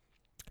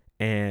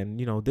 And,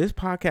 this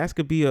podcast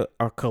could be a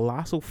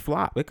colossal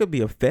flop. It could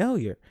be a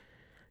failure,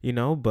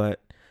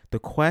 but the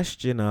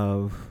question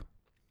of,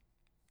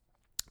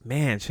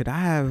 man, should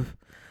I have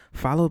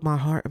followed my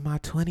heart in my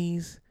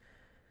 20s?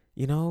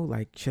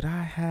 Like, should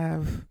I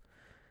have,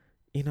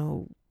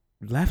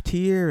 left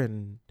here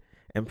and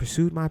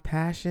pursued my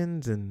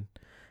passions? And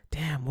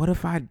damn, what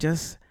if I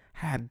just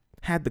had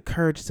the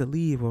courage to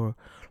leave? Or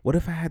what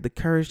if I had the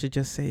courage to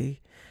just say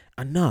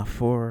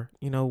enough, or,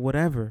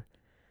 whatever?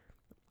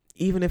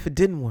 Even if it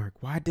didn't work,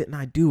 why didn't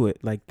I do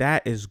it? Like,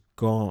 that is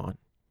gone.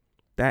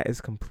 That is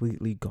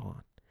completely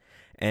gone.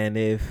 And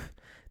if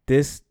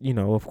this,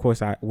 of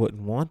course I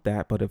wouldn't want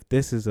that, but if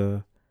this is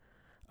a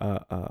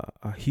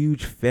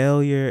huge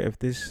failure, if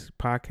this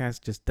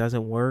podcast just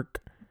doesn't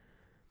work,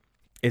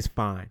 it's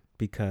fine,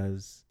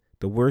 because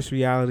the worst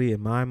reality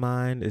in my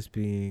mind is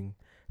being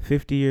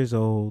 50 years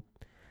old,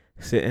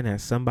 sitting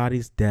at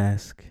somebody's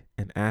desk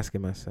and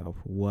asking myself,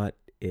 what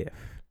if?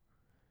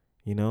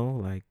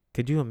 Like,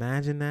 could you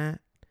imagine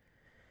that?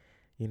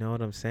 You know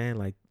what I'm saying?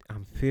 Like,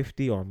 I'm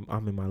 50 or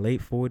I'm in my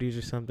late 40s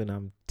or something.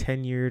 I'm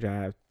tenured.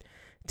 I have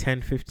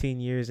 10, 15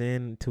 years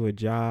into a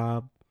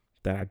job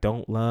that I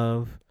don't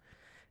love.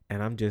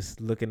 And I'm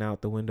just looking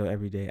out the window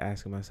every day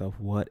asking myself,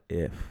 what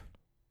if?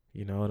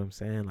 You know what I'm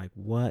saying? Like,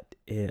 what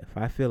if?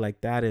 I feel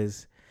like that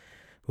is,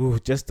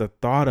 just the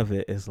thought of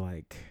it is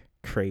like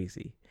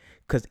crazy.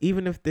 Because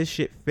even if this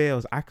shit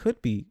fails, I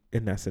could be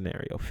in that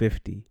scenario,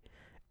 50,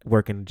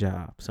 working a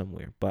job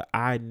somewhere. But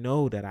I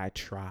know that I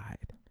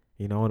tried.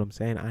 You know what I'm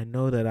saying? I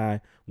know that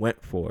I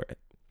went for it.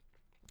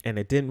 And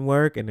it didn't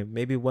work, and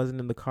maybe it wasn't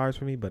in the cards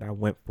for me, but I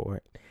went for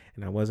it.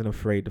 And I wasn't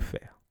afraid to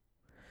fail.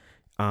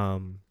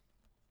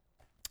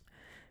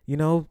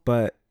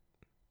 But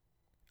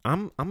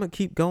I'm gonna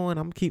keep going.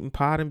 I'm keeping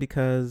potting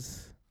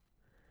because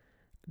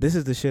this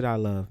is the shit I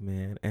love,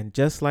 man. And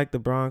just like the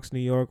Bronx, New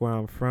York, where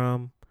I'm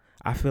from,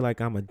 I feel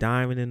like I'm a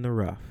diamond in the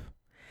rough.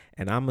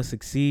 And I'm gonna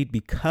succeed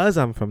because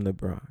I'm from the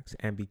Bronx,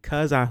 and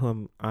because I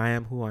am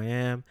who I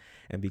am,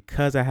 and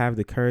because I have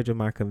the courage of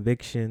my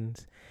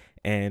convictions,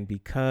 and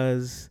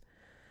because,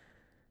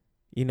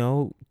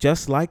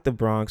 just like the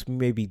Bronx, we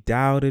may be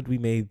doubted, we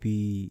may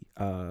be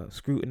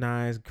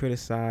scrutinized,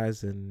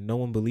 criticized, and no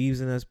one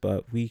believes in us,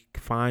 but we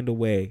find a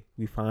way.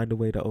 We find a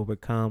way to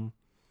overcome.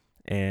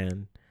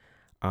 And,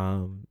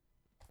 I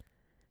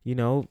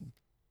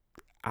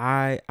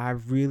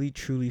really,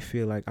 truly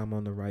feel like I'm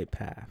on the right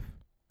path.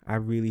 I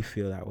really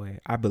feel that way.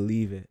 I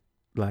believe it.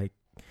 Like,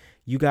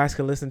 you guys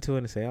can listen to it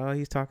and say, oh,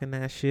 he's talking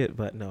that shit.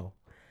 But no,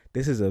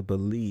 this is a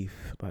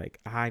belief. Like,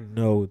 I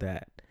know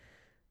that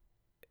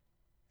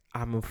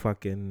I'm gonna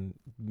fucking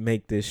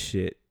make this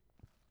shit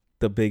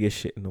the biggest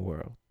shit in the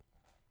world.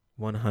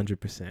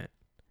 100%.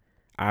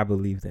 I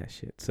believe that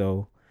shit.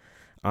 So,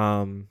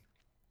 man,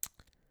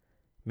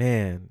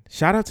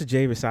 shout out to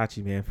Jay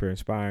Versace, man, for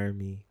inspiring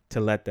me to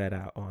let that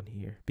out on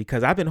here.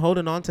 Because I've been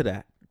holding on to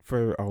that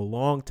for a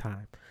long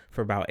time.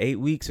 For about 8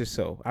 weeks or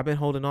so. I've been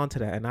holding on to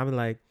that. And I'm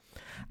like,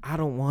 I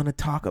don't want to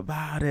talk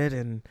about it.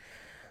 And,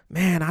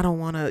 man, I don't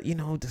want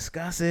to,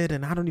 discuss it.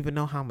 And I don't even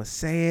know how I'm going to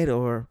say it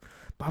or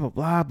blah, blah,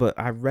 blah. But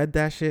I read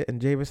that shit. And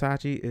Jay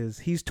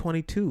Versace he's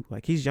 22.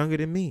 Like, he's younger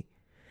than me.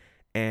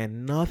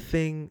 And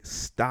nothing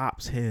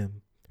stops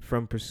him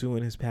from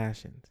pursuing his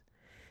passions.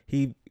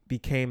 He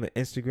became an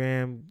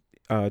Instagram,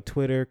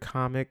 Twitter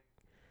comic.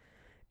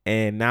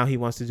 And now he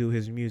wants to do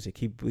his music.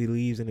 He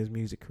believes in his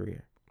music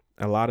career.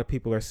 A lot of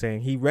people are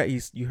saying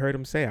you heard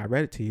him say, I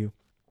read it to you.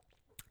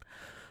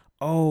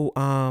 Oh,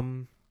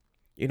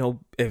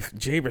 if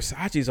Jay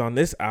Versace's on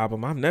this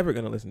album, I'm never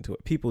going to listen to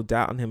it. People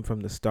doubting him from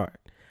the start,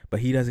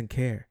 but he doesn't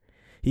care.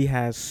 He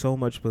has so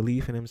much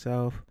belief in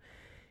himself.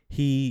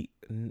 He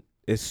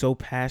is so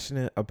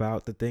passionate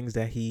about the things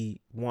that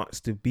he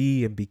wants to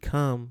be and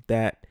become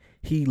that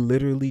he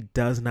literally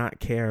does not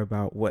care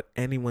about what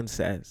anyone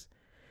says.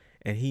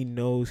 And he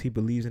knows, he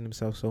believes in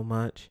himself so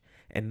much.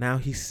 And now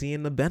he's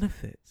seeing the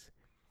benefits.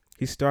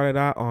 He started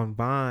out on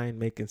Vine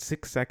making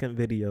 6-second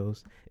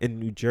videos in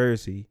New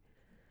Jersey.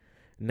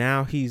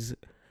 Now he's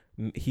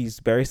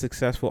very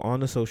successful on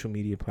the social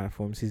media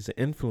platforms. He's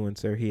an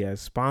influencer. He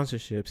has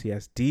sponsorships. He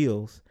has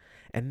deals.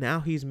 And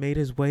now he's made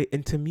his way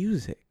into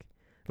music.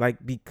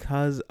 Like,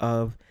 because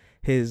of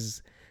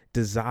his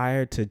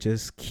desire to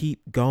just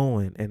keep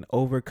going and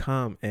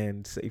overcome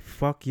and say,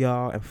 fuck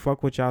y'all and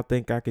fuck what y'all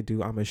think I could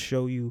do. I'm going to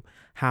show you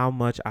how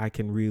much I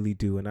can really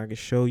do. And I can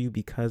show you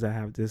because I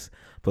have this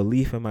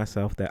belief in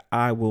myself that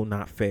I will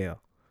not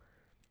fail.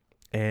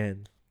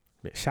 And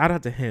shout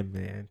out to him,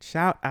 man.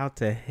 Shout out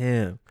to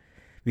him.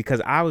 Because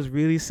I was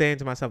really saying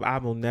to myself, I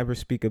will never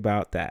speak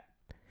about that.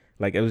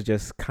 Like, it was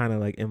just kind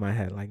of like in my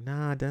head, like,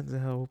 nah,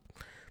 Denzel,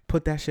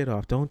 put that shit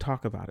off. Don't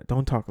talk about it.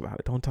 Don't talk about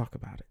it. Don't talk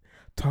about it.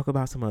 Talk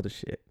about some other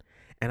shit.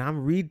 And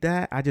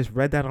I just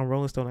read that on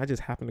Rolling Stone. I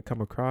just happened to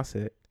come across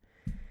it.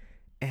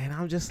 And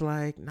I'm just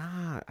like,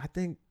 nah, I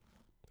think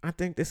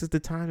this is the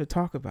time to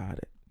talk about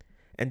it.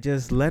 And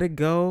just let it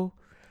go.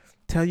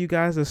 Tell you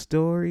guys a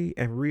story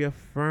and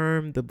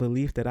reaffirm the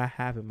belief that I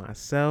have in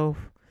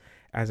myself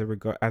as it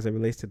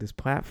relates to this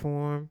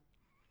platform.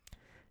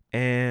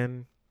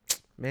 And,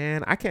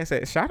 man, I can't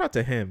say, shout out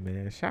to him,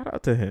 man. Shout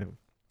out to him.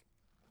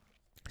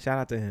 Shout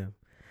out to him.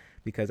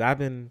 Because I've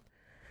been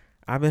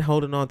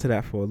holding on to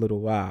that for a little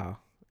while.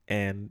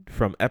 And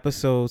from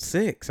episode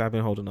 6, I've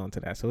been holding on to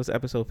that. So it's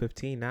episode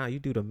 15 now. You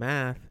do the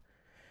math.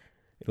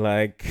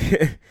 Like,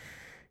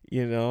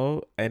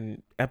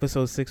 and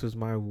episode 6 was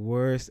my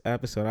worst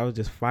episode. I was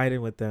just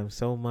fighting with them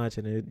so much.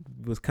 And it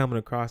was coming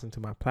across into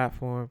my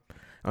platform,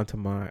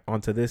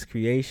 onto this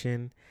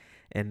creation.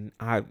 And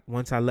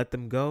once I let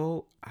them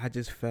go, I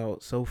just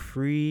felt so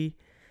free.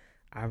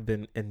 I've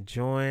been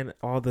enjoying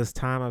all this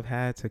time I've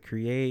had to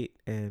create.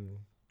 And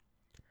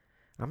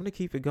I'm going to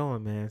keep it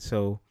going, man.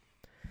 So,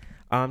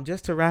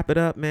 just to wrap it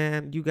up,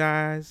 man, you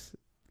guys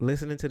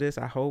listening to this,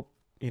 I hope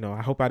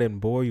I didn't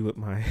bore you with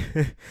my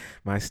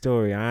my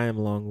story. I am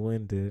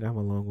long-winded. I'm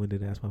a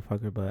long-winded ass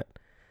motherfucker, but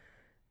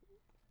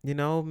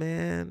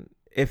man,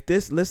 if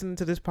listening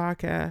to this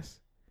podcast,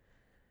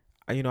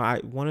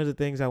 one of the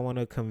things I want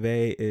to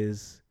convey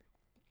is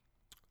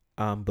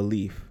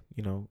belief.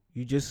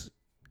 You just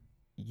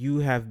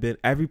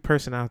every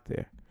person out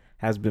there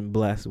has been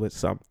blessed with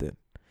something,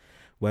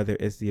 whether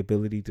it's the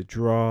ability to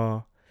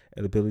draw,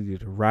 the ability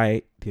to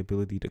write, the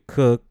ability to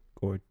cook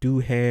or do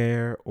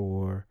hair,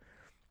 or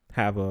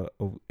have a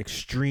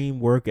extreme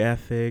work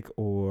ethic,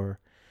 or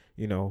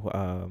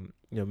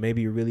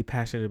maybe you're really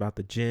passionate about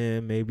the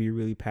gym, maybe you're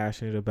really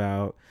passionate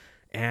about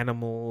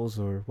animals,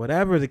 or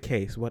whatever the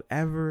case,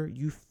 whatever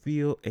you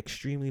feel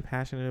extremely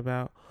passionate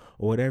about,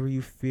 or whatever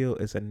you feel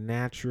is a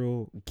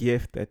natural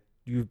gift that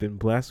you've been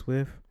blessed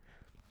with.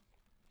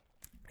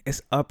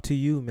 It's up to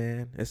you,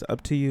 man. It's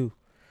up to you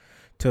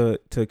to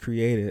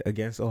create it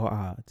against all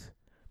odds.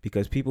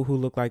 Because people who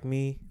look like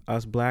me,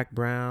 us black,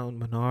 brown,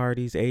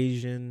 minorities,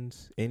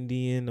 Asians,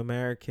 Indian,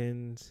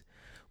 Americans,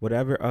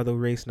 whatever other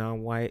race,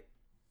 non-white,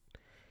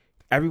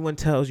 everyone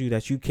tells you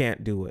that you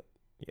can't do it.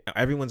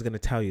 Everyone's going to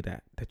tell you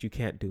that you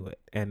can't do it.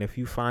 And if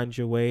you find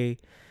your way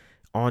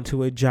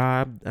onto a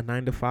job, a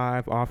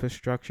 9-to-5 office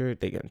structure,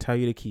 they're going to tell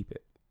you to keep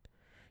it.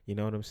 You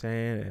know what I'm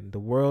saying? And the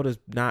world is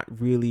not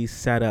really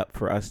set up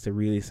for us to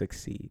really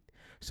succeed.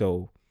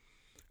 So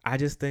I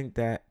just think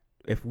that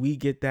if we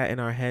get that in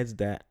our heads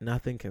that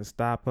nothing can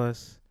stop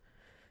us,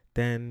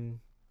 then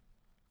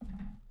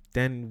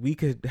we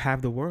could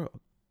have the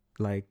world.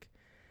 Like,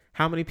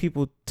 how many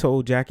people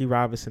told Jackie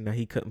Robinson that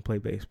he couldn't play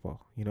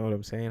baseball? You know what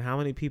I'm saying? How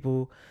many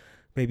people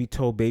maybe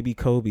told baby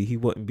Kobe he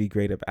wouldn't be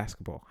great at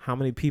basketball? How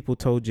many people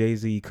told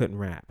Jay-Z he couldn't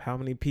rap? How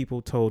many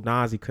people told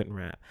Nas he couldn't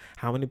rap?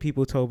 How many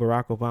people told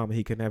Barack Obama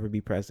he could never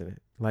be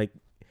president? Like,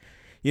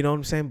 you know what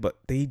I'm saying? But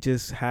they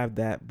just have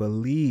that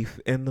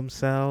belief in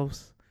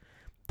themselves.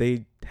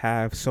 They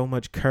have so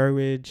much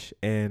courage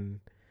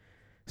and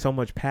so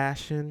much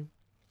passion.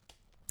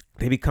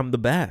 They become the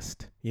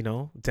best,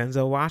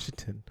 Denzel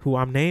Washington, who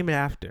I'm named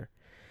after.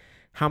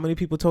 How many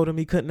people told him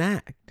he couldn't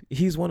act?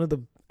 He's one of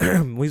the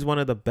he's one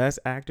of the best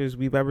actors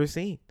we've ever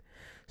seen.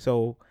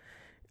 So,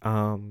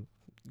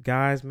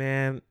 guys,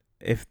 man,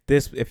 if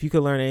you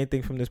could learn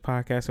anything from this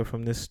podcast or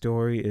from this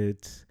story,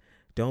 it's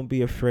don't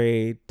be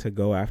afraid to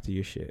go after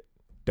your shit.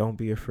 Don't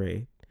be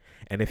afraid.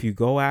 And if you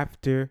go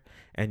after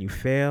and you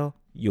fail,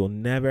 you'll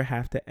never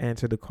have to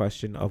answer the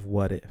question of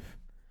what if.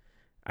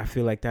 I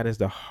feel like that is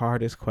the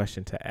hardest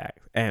question to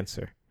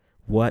answer.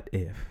 What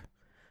if?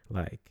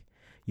 Like,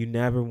 you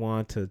never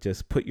want to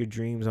just put your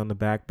dreams on the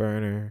back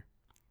burner,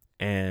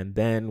 and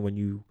then when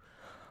you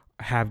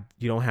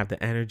don't have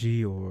the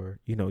energy, or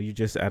you're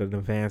just at an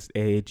advanced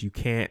age, you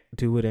can't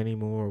do it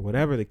anymore, or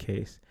whatever the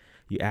case,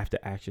 you have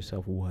to ask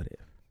yourself, what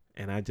if?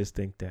 And I just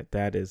think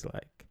that is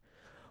like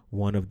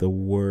one of the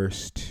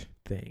worst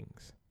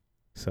things.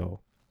 So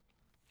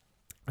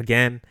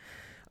again,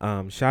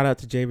 shout out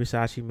to Jay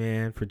Versace,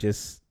 man, for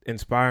just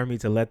inspiring me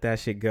to let that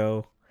shit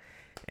go.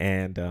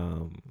 And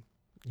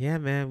yeah,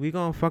 man, we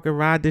gonna fucking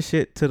ride this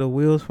shit till the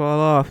wheels fall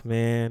off,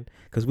 man,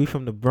 because we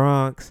from the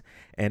Bronx,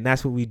 and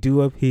that's what we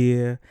do up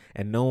here,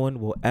 and no one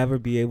will ever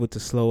be able to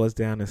slow us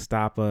down and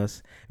stop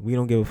us. We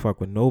don't give a fuck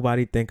what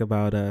nobody think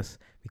about us,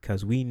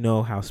 because we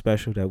know how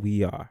special that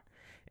we are.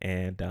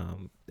 And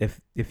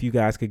if you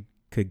guys could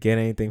get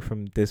anything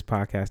from this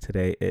podcast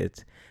today,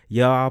 it's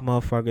y'all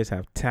motherfuckers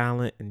have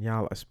talent, and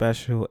y'all are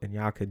special, and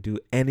y'all could do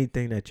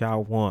anything that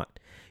y'all want.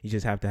 You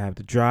just have to have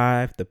the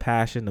drive, the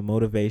passion, the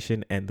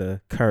motivation, and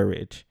the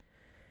courage.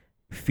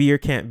 Fear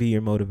can't be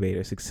your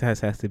motivator.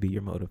 Success has to be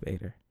your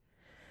motivator.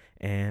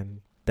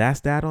 And that's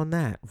that on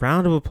that.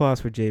 Round of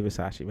applause for Jay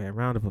Versace, man.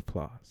 Round of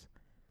applause.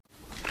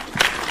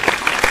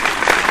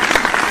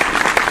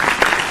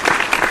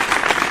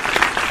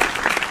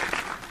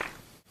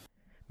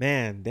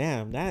 Man,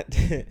 damn, that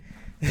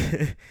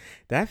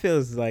that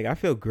feels like, I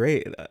feel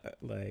great.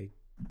 Like,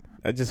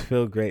 I just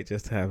feel great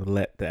just to have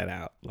let that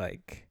out,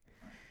 like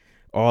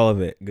all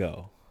of it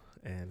go,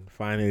 and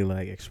finally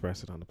like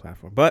express it on the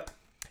platform. But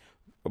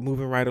we're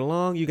moving right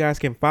along. You guys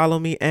can follow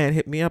me and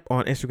hit me up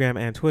on Instagram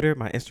and Twitter.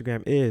 My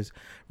Instagram is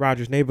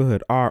Rogers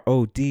Neighborhood,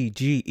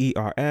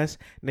 RODGERS,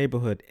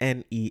 Neighborhood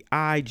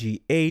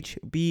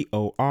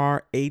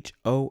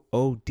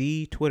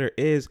NEIGHBORHOOD. Twitter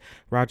is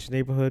Rogers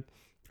Neighborhood,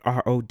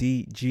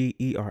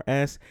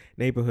 RODGERS,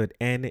 Neighborhood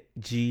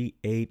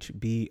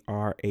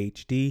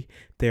NGHBRHD.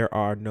 There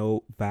are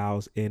no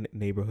vowels in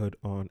neighborhood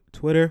on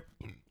Twitter.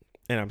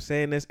 And I'm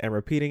saying this and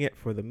repeating it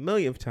for the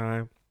millionth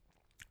time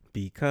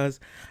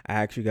because I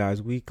ask you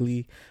guys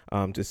weekly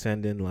to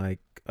send in like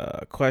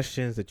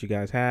questions that you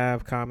guys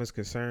have, comments,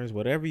 concerns,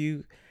 whatever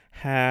you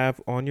have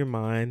on your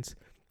minds.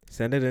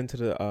 Send it into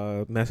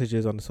the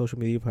messages on the social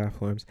media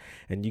platforms.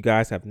 And you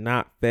guys have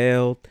not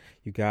failed.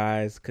 You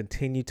guys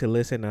continue to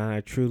listen, and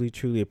I truly,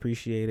 truly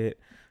appreciate it.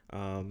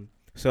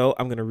 So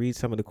I'm going to read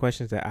some of the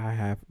questions that I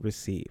have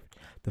received.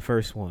 The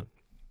first one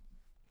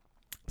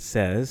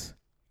says,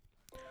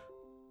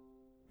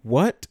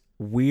 what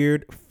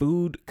weird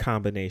food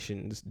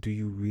combinations do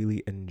you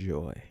really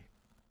enjoy?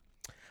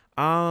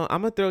 I'm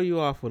going to throw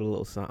you off with a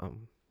little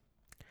something.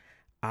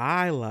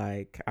 I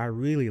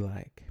really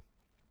like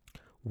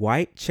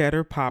white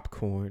cheddar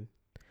popcorn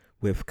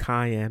with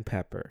cayenne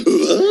pepper.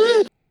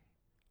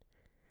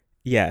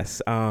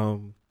 Yes.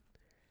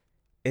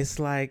 it's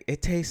like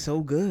it tastes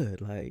so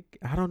good. Like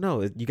I don't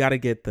know. You got to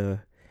get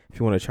if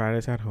you want to try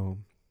this at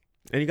home,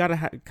 and you got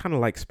to kind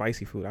of like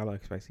spicy food. I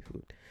like spicy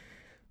food,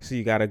 so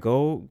you got to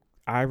go.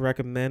 I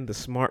recommend the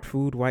Smart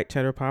Food white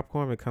cheddar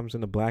popcorn. It comes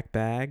in a black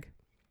bag.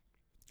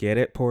 Get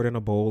it, pour it in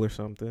a bowl or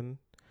something.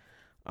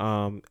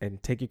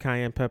 And take your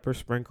cayenne pepper,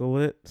 sprinkle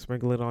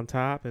it on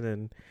top, and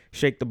then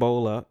shake the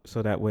bowl up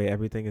so that way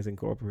everything is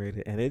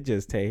incorporated. And it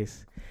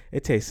tastes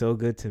so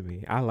good to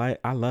me.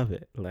 I love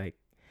it. Like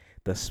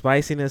the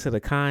spiciness of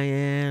the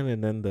cayenne,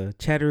 and then the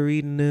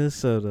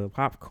cheddar-iness of the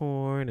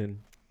popcorn,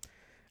 and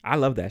I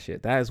love that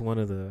shit. That is one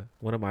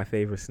of my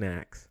favorite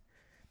snacks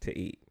to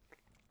eat.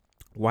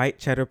 White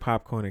cheddar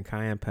popcorn and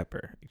cayenne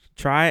pepper.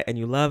 Try it and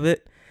you love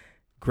it.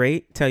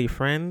 Great. Tell your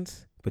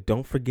friends, but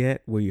don't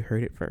forget where you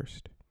heard it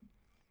first.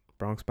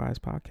 Bronx Bias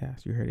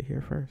Podcast. You heard it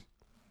here first.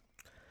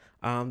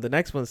 The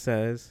next one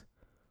says,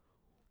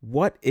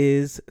 what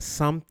is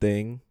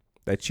something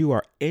that you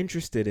are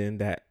interested in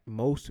that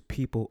most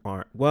people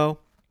aren't? Well,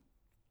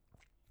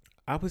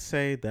 I would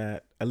say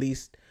that at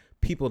least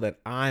people that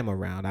I'm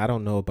around, I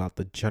don't know about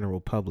the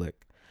general public,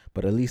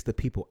 but at least the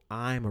people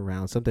I'm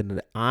around, something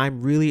that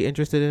I'm really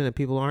interested in and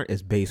people aren't,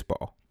 is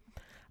baseball.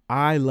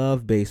 I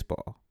love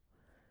baseball.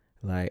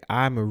 Like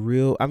I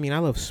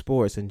love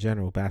sports in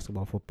general,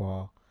 basketball,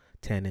 football,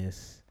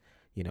 tennis,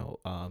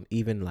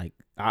 even like,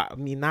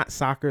 not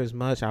soccer as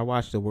much. I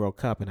watch the World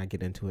Cup and I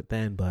get into it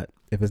then, but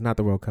if it's not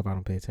the World Cup, I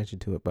don't pay attention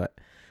to it. But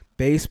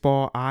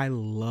baseball, I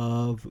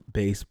love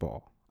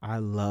baseball. I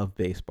love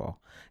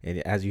baseball. And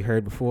as you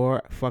heard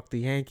before, fuck the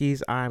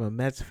Yankees. I'm a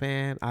Mets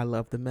fan. I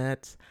love the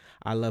Mets.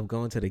 I love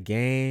going to the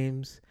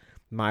games.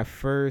 My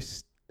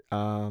first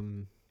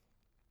game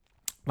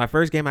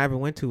I ever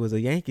went to was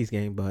a Yankees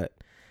game, but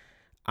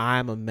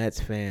I'm a Mets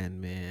fan,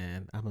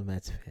 man. I'm a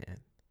Mets fan.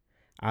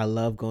 I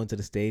love going to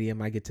the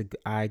stadium.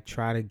 I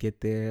try to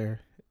get there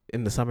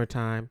in the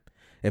summertime,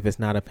 if it's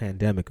not a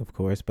pandemic, of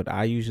course. But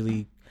I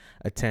usually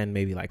attend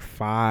maybe like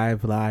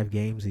 5 live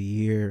games a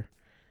year.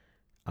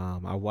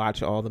 I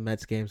watch all the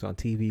Mets games on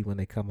TV when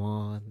they come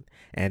on.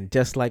 And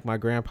just like my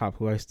grandpa,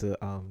 who I used to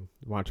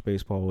watch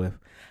baseball with,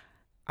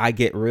 I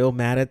get real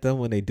mad at them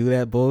when they do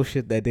that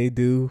bullshit that they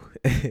do.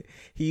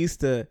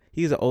 He's an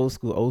old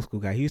school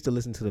guy. He used to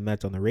listen to the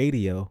Mets on the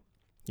radio.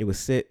 He would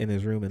sit in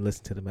his room and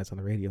listen to the Mets on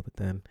the radio. But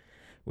then,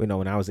 when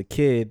I was a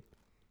kid,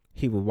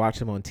 he would watch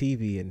them on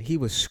TV and he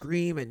would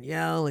scream and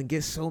yell and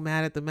get so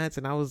mad at the Mets.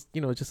 And I was,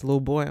 just a little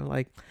boy. I'm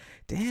like,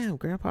 damn,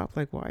 Grandpa,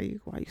 like, why are you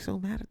so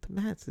mad at the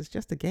Mets? It's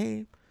just a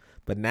game.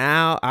 But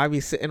now I be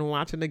sitting and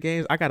watching the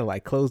games. I gotta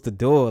like close the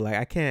door. Like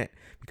I can't,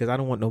 because I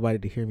don't want nobody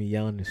to hear me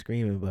yelling and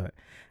screaming. But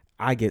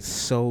I get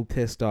so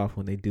pissed off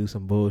when they do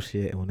some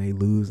bullshit and when they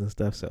lose and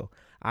stuff. So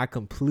I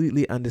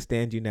completely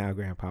understand you now,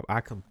 Grandpa.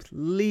 I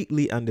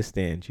completely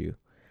understand you.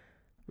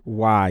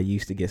 Why you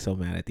used to get so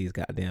mad at these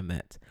goddamn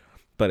Mets.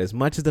 But as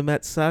much as the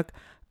Mets suck,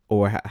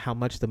 or how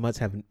much the Mets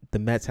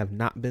have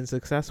not been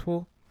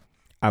successful,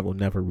 I will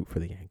never root for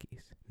the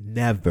Yankees.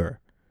 Never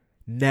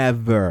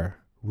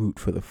root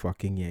for the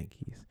fucking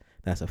Yankees.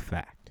 That's a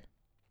fact.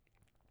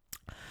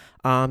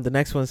 The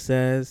next one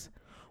says,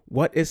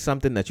 what is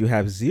something that you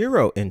have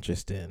zero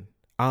interest in?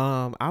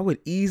 I would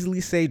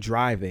easily say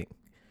driving.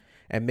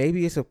 And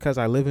maybe it's because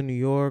I live in New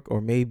York,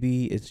 or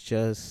maybe it's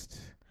just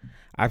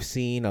I've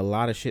seen a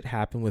lot of shit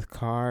happen with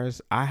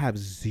cars. I have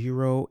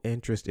zero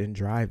interest in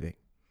driving.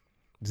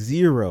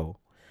 Zero.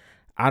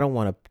 I don't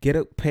want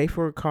to pay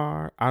for a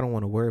car. I don't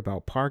want to worry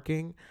about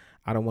parking.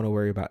 I don't want to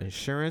worry about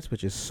insurance,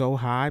 which is so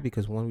high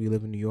because one, we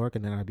live in New York,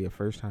 and then I'd be a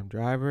first-time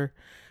driver.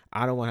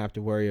 I don't want to have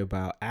to worry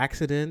about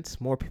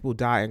accidents. More people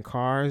die in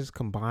cars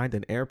combined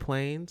than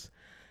airplanes.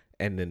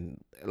 And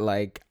then,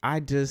 like,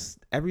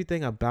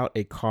 everything about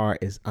a car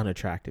is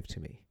unattractive to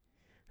me.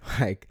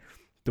 Like,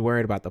 the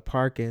worried about the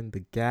parking,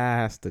 the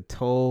gas, the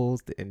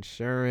tolls, the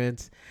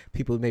insurance,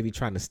 people maybe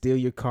trying to steal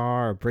your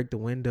car or break the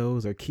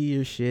windows or key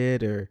your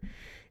shit or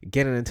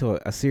getting into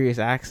a serious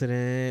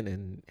accident.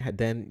 And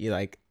then you're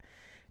like,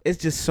 it's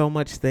just so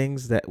much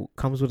things that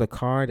comes with a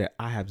car that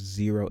I have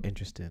zero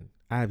interest in.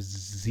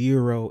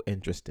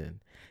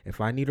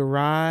 If I need a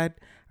ride,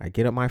 I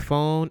get up my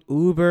phone,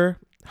 Uber,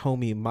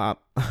 homie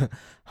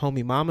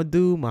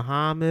Mamadou,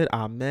 Muhammad,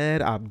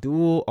 Ahmed,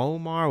 Abdul,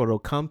 Omar will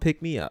come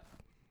pick me up.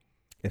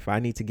 If I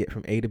need to get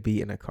from A to B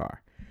in a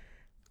car,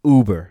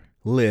 Uber,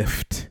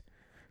 Lyft.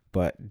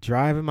 But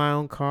driving my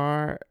own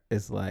car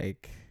is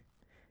like,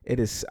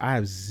 I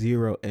have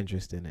zero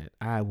interest in it.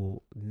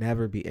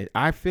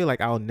 I feel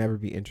like I'll never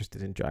be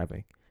interested in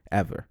driving,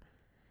 ever.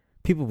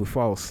 People would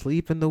fall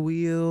asleep in the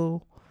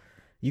wheel.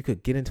 You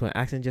could get into an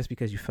accident just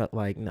because you felt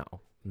like,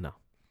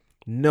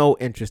 no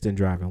interest in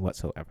driving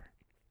whatsoever.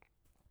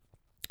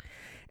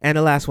 And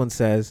the last one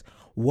says,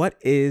 what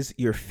is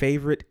your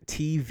favorite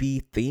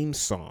TV theme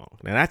song?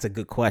 Now, that's a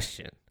good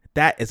question.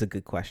 That is a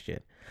good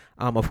question.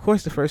 Of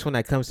course, the first one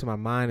that comes to my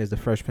mind is The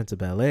Fresh Prince of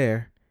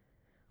Bel-Air.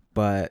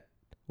 But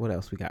what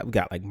else we got? We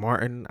got like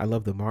Martin. I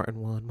love the Martin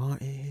one.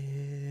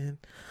 Martin.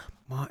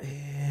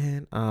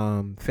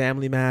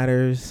 Family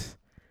Matters.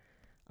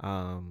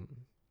 The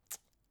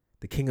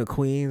King of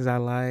Queens I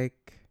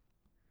like.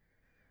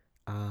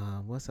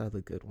 What's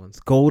other good ones?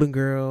 Golden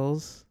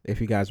Girls,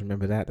 if you guys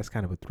remember that. That's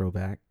kind of a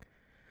throwback.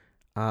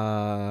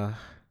 Uh,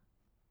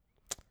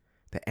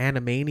 the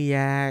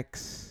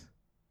Animaniacs.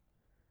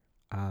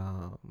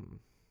 Um,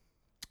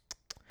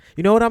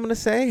 you know what I'm gonna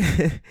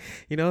say?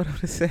 You know what I'm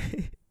gonna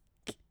say?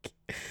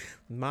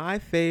 My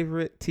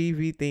favorite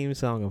TV theme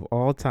song of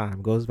all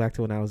time goes back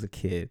to when I was a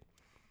kid.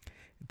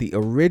 The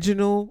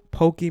original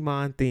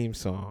Pokemon theme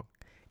song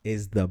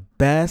is the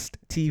best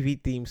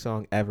TV theme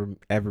song ever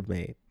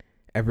made,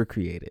 ever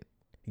created.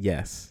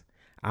 Yes,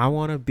 I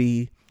want to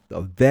be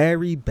the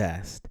very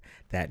best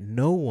that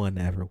no one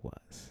ever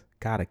was.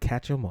 Gotta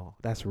catch 'em all.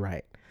 That's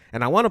right.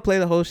 And I want to play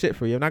the whole shit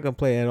for you. I'm not gonna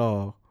play it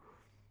all.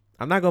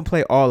 I'm not gonna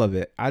play all of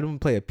it. I'm gonna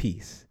play a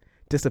piece,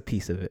 just a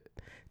piece of it,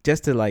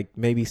 just to like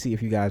maybe see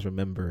if you guys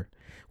remember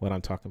what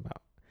I'm talking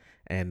about,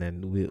 and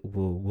then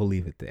we'll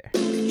leave it there.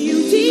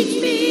 You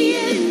teach me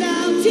and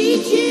I'll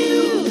teach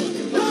you.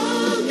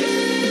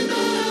 Pokemon.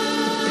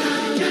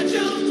 Gotta catch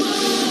 'em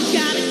all.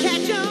 Gotta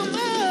catch 'em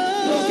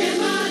all.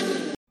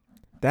 Pokemon.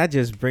 That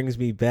just brings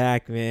me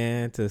back,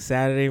 man, to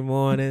Saturday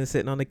morning,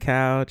 sitting on the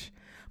couch,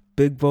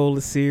 big bowl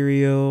of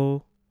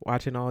cereal,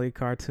 watching all your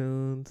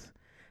cartoons.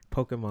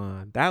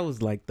 Pokemon. That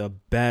was like the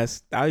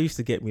best. That used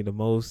to get me the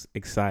most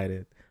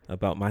excited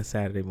about my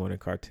Saturday morning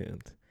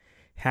cartoons.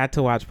 Had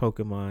to watch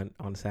Pokemon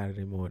on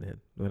Saturday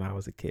morning when I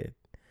was a kid.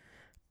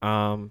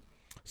 So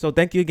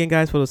thank you again,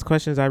 guys, for those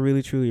questions. I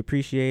really, truly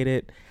appreciate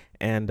it.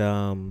 And,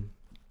 I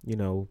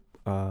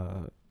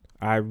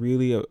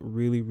really,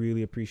 really,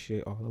 really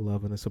appreciate all the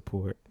love and the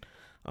support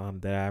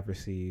that I've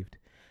received.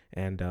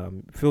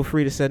 And feel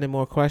free to send in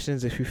more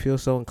questions if you feel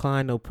so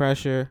inclined. No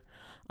pressure.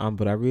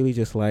 But I really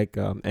just like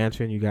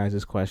answering you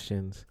guys'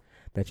 questions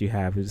that you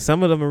have.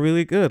 Some of them are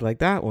really good, like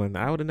that one.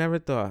 I would have never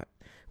thought.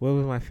 What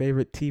was my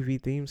favorite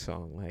TV theme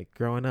song, like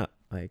growing up?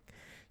 Like,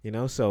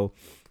 so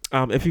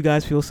if you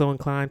guys feel so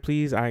inclined,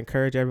 please, I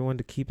encourage everyone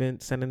to keep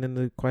sending in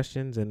the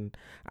questions, and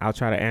I'll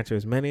try to answer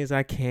as many as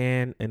I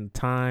can in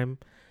time.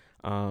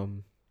 I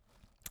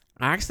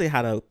actually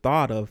had a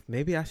thought of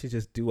maybe I should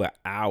just do an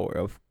hour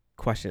of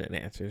question and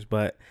answers,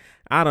 but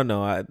I don't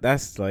know.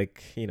 That's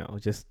like,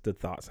 just the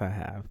thoughts I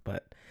have.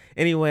 But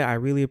anyway, I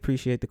really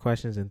appreciate the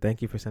questions, and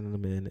thank you for sending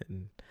them in.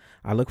 And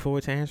I look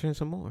forward to answering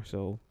some more.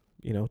 So,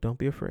 don't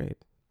be afraid.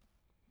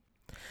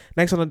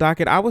 Next on the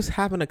docket, I was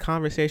having a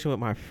conversation with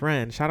my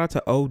friend. Shout out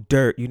to O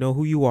Dirt. You know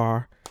who you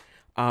are.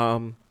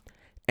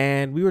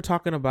 And we were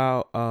talking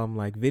about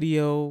like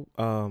video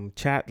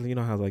chat. You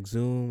know how like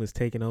Zoom is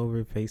taking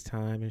over,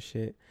 FaceTime and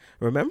shit.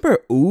 Remember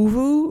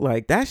Uvu?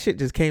 Like that shit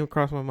just came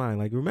across my mind.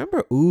 Like,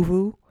 remember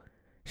Uvu?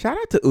 Shout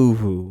out to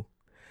Uvu.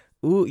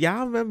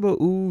 Y'all remember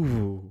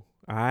Uvu?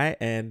 All right.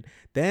 And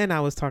then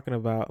I was talking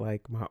about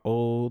like my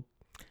old.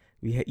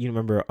 You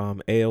remember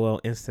AOL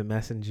Instant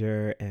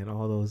Messenger and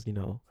all those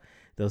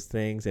those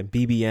things, and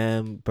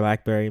BBM,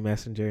 BlackBerry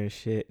Messenger and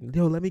shit.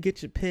 Yo, let me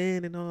get your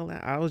pin and all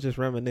that. I was just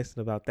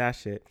reminiscing about that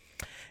shit.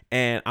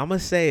 And I'm going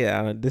to say,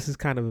 this is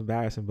kind of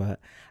embarrassing,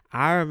 but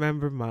I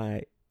remember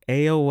my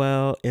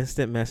AOL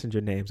Instant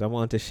Messenger names. I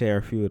wanted to share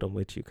a few of them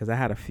with you because I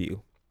had a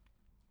few.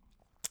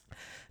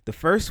 The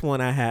first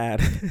one I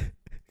had,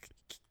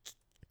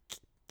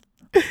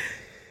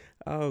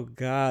 oh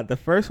God, the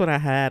first one I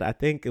had, I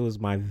think it was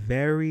my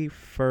very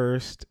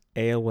first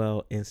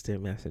AOL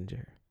Instant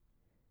Messenger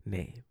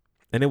name.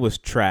 And it was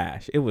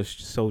trash. It was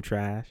so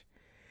trash.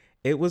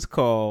 It was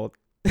called,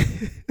 I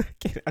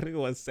don't even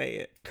want to say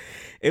it.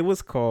 It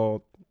was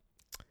called,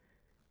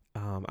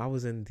 I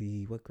was in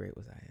what grade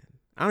was I in?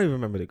 I don't even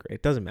remember the grade.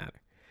 It doesn't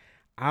matter.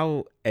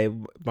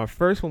 My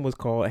first one was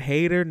called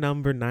Hater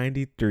Number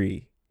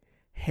 93.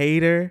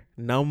 Hater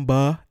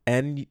Number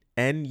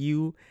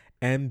NUMBA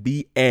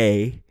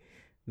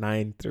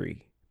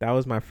 93. That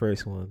was my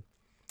first one.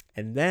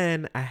 And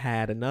then I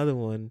had another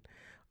one.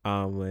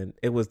 When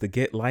it was the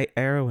Get Light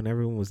era, when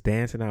everyone was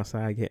dancing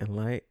outside getting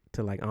light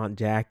to like Aunt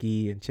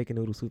Jackie and Chicken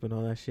Noodle Soup and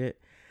all that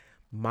shit.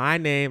 My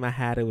name, I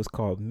had it was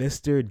called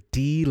Mr.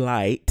 D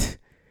Light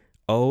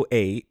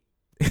 08.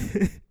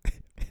 It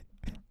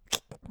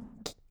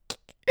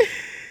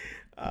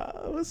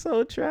was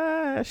so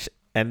trash.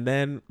 And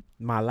then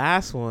my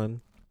last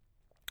one,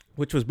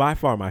 which was by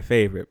far my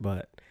favorite,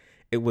 but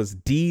it was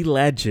D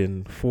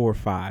Legend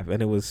 45,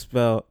 and it was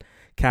spelled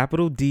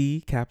capital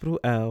D, capital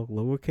L,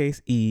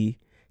 lowercase e,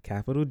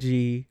 capital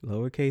G,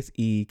 lowercase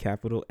e,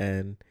 capital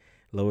N,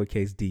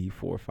 lowercase d,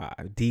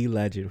 45. D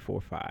Legend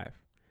 45.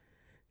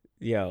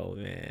 Yo,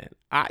 man.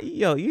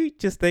 You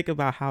just think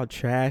about how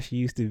trash you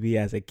used to be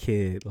as a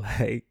kid.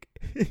 Like,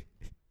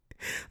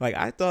 like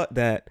I thought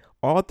that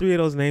all three of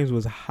those names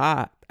was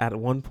hot at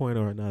one point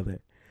or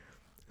another.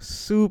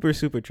 Super,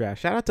 super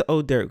trash. Shout out to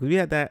O Dirt, because we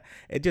had that.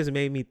 It just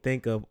made me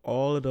think of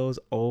all of those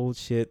old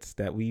shits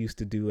that we used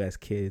to do as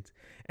kids.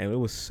 And it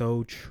was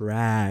so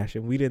trash.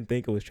 And we didn't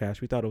think it was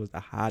trash. We thought it was the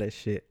hottest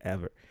shit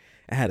ever.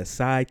 I had a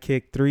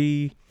Sidekick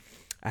 3.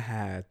 I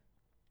had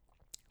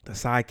the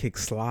Sidekick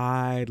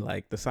Slide.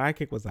 Like, the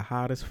Sidekick was the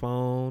hottest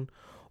phone.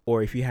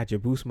 or if you had your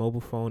Boost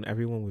mobile phone,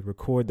 everyone would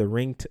record the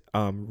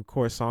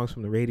record songs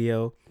from the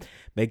radio,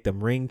 make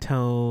them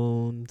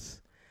ringtones.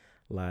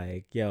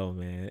 Like, yo,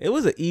 man, it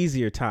was an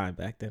easier time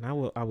back then.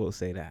 I will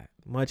say that.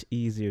 Much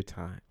easier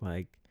time.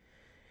 Like,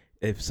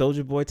 if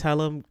Soulja Boy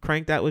Tell 'Em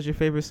Crank That was your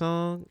favorite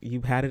song,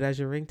 you had it as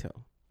your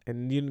ringtone.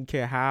 And you didn't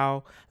care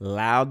how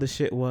loud the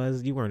shit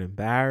was. You weren't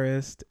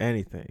embarrassed,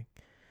 anything.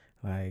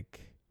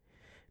 Like,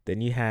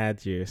 then you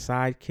had your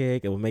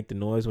sidekick. It would make the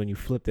noise when you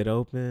flipped it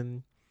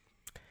open.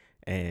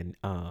 And,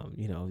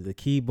 the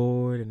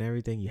keyboard and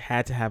everything. You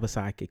had to have a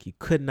sidekick. You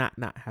could not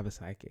have a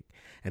sidekick.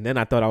 And then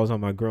I thought I was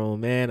on my grown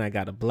man. I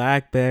got a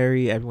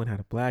BlackBerry. Everyone had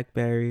a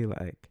BlackBerry.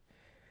 Like,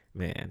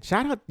 man,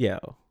 shout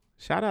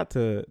out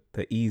to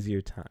the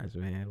easier times,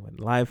 man. When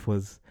life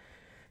was,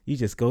 you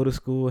just go to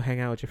school, hang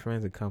out with your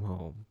friends, and come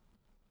home.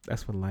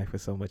 That's when life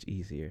was so much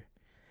easier.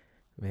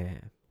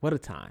 Man, what a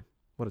time.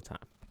 What a time.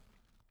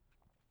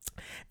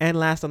 And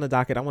last on the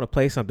docket, I want to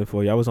play something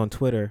for you. I was on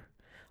Twitter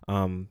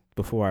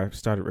before I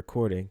started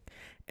recording.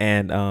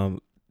 And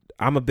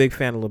I'm a big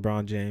fan of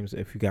LeBron James.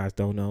 If you guys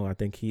don't know, I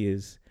think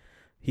he's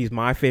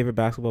my favorite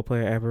basketball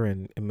player ever.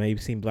 And it may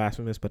seem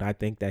blasphemous, but I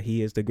think that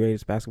he is the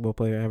greatest basketball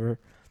player ever.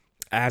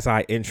 As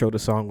I intro the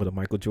song with a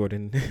Michael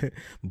Jordan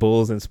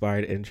Bulls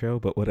inspired intro,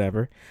 but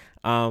whatever.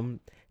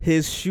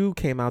 His shoe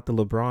came out, the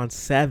LeBron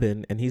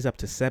 7, and he's up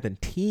to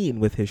 17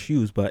 with his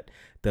shoes. But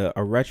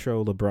a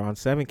retro LeBron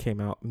 7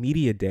 came out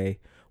media day.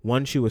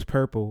 One shoe was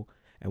purple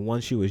and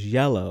one shoe was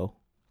yellow.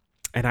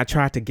 And I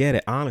tried to get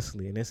it,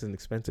 honestly, and it's an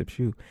expensive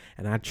shoe.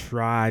 And I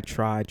tried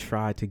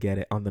to get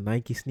it on the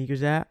Nike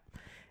sneakers app,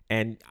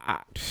 and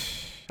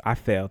I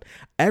failed.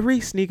 Every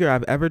sneaker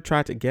I've ever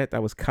tried to get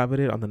that was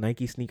coveted on the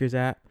Nike sneakers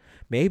app,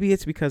 maybe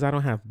it's because I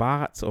don't have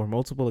bots or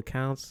multiple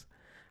accounts.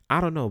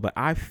 I don't know, but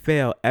I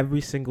fail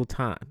every single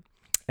time.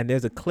 And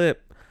there's a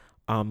clip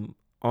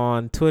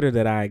on Twitter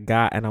that I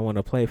got, and I want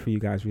to play for you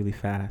guys really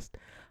fast.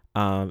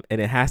 And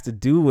it has to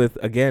do with,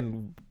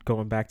 again,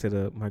 going back to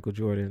the Michael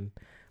Jordan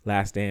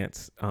Last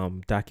Dance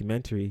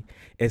documentary.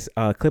 It's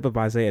a clip of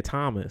Isaiah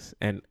Thomas.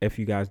 And if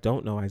you guys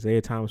don't know,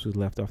 Isaiah Thomas was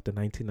left off the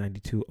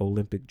 1992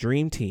 Olympic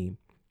Dream Team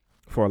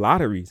for a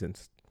lot of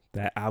reasons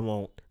that I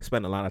won't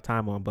spend a lot of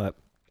time on. But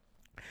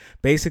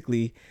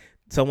basically,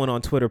 someone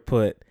on Twitter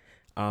put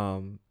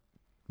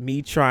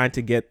me trying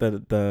to get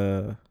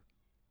the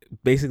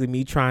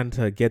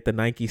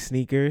Nike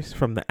sneakers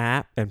from the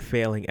app and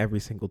failing every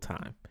single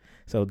time.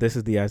 So this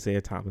is the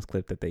Isaiah Thomas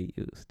clip that they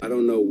used. I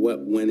don't know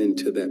what went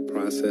into that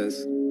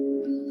process.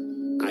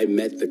 I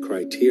met the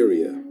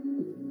criteria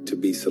to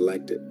be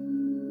selected,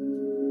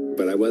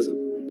 but I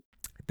wasn't.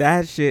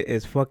 That shit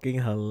is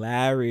fucking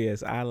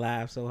hilarious. I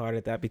laughed so hard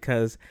at that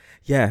because,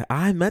 yeah,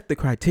 I met the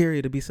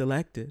criteria to be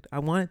selected. I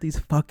wanted these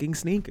fucking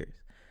sneakers,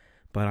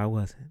 but I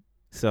wasn't.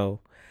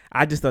 So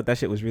I just thought that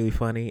shit was really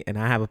funny, and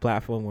I have a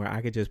platform where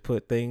I could just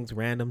put things,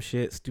 random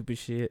shit, stupid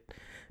shit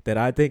that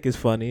I think is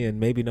funny, and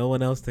maybe no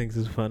one else thinks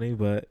is funny,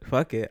 but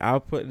fuck it, I'll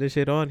put this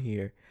shit on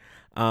here.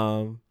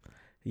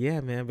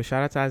 Yeah, man, but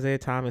shout out to Isaiah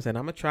Thomas, and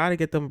I'm gonna try to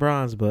get them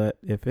bronze, but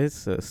if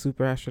it's a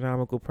super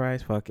astronomical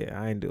price, fuck it,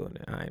 I ain't doing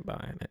it. I ain't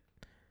buying it.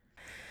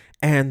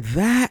 And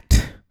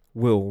that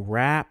will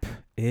wrap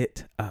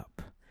it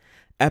up.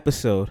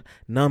 Episode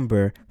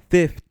number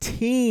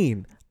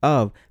 15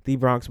 of the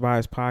Bronx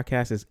Bias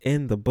Podcast is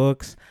in the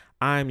books.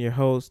 I'm your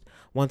host.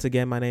 Once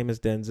again, my name is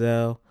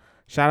Denzel.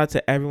 Shout out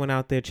to everyone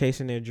out there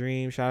chasing their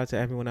dreams. Shout out to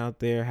everyone out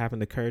there having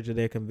the courage of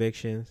their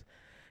convictions.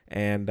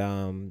 And,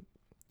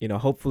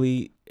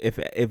 hopefully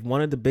if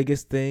one of the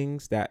biggest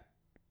things that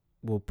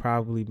will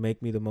probably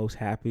make me the most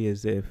happy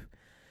is if,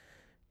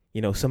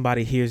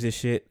 somebody hears this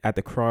shit at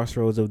the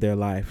crossroads of their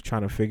life,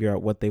 trying to figure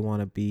out what they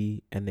want to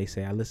be. And they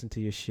say, I listened to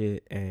your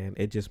shit and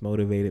it just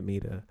motivated me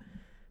to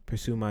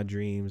pursue my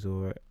dreams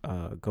or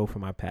go for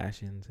my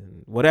passions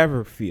and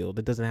whatever field.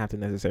 It doesn't have to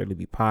necessarily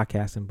be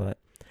podcasting, but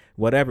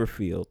whatever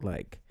field.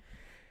 Like,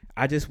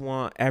 I just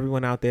want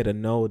everyone out there to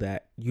know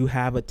that you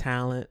have a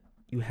talent,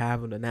 you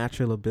have a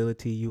natural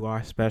ability, you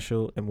are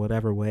special in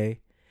whatever way,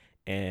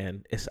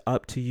 and it's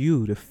up to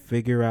you to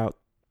figure out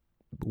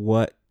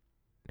what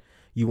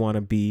you want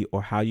to be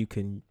or how you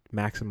can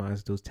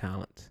maximize those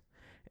talents.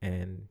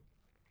 And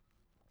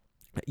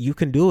you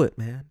can do it,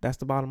 man. That's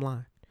the bottom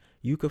line.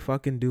 You could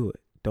fucking do it.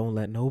 Don't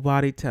let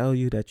nobody tell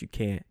you that you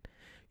can't.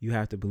 You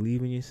have to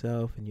believe in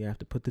yourself and you have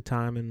to put the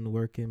time and the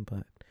work in,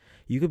 but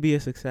you could be a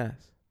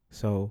success.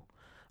 So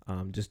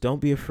just don't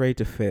be afraid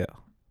to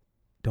fail.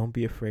 Don't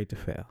be afraid to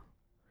fail.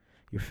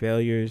 Your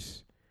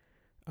failures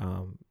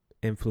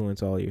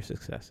influence all your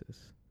successes.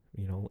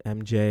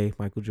 MJ,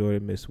 Michael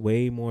Jordan, missed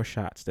way more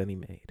shots than he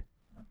made.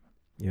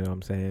 You know what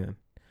I'm saying?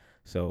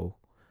 So,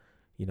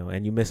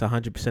 and you miss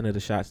 100% of the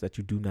shots that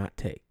you do not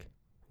take.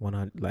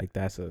 100, like,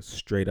 that's a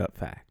straight up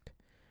fact.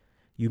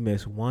 You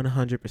miss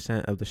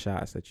 100% of the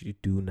shots that you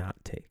do not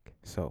take.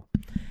 So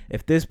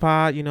if this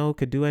pod,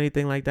 could do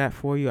anything like that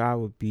for you, I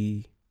would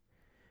be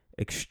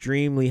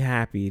extremely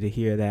happy to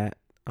hear that.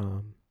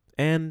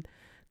 And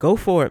go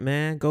for it,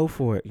 man. Go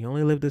for it. You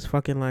only live this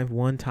fucking life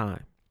one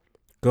time.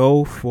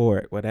 Go for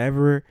it.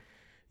 Whatever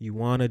you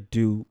want to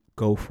do,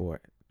 go for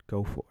it.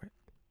 Go for it.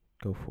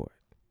 Go for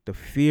it. The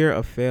fear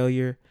of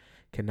failure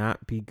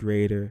cannot be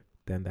greater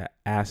than the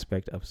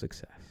aspect of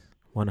success.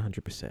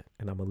 100%.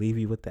 And I'm going to leave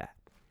you with that.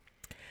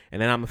 And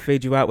then I'm going to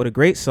fade you out with a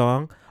great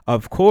song.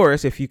 Of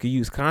course, if you could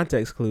use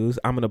context clues,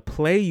 I'm going to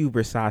play you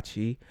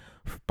Versace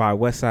by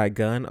Westside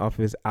Gunn off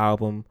his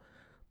album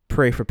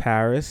Pray for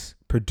Paris,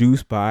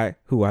 produced by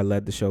who I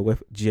led the show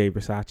with, Jay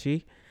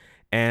Versace.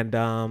 And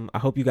I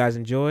hope you guys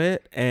enjoy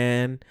it.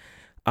 And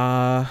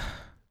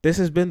this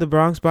has been the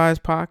Bronx Bias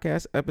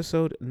Podcast,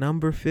 episode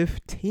number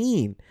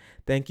 15.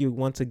 Thank you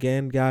once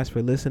again, guys,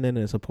 for listening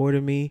and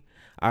supporting me.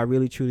 I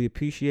really, truly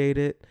appreciate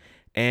it.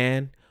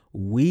 And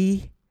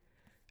we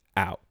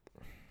out.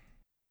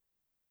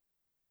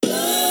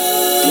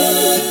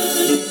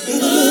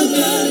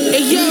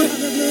 Hey, yo.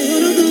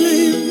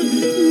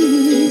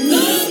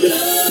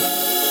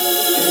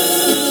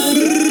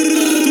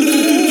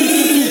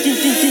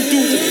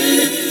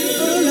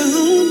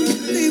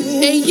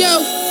 Hey,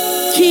 yo.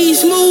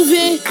 Keys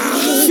moving,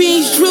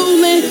 fiends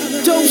drooling,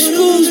 dope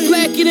spoons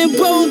blacker than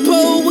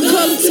Bobo. With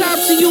color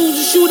tops and usual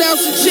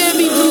shootouts and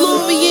Chevy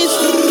DeLoreans.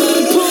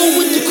 The pool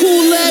with the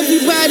cooler,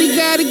 everybody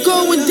gotta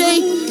go a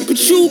day, but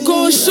you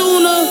going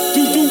sooner.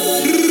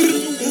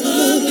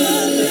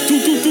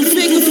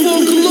 Figure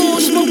four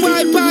colors, my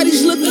white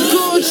body's looking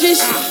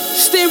gorgeous.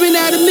 Staring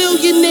at a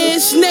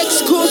millionaire's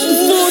necks cost a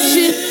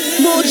fortune.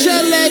 More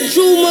gel at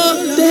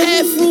Juma, the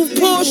half-roof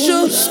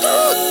Porsche.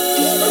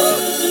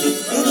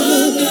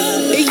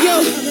 Hey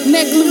yo,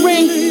 neck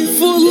Lorraine,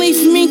 full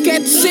length mink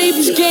at the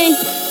Sabres game.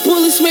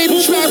 Bullets made him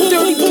drop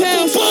 30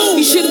 pounds.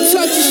 He should've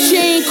touched his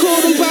chain,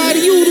 caught him by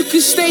the Utica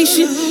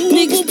station.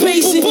 Niggas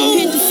pacing,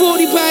 hit the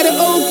 40 by the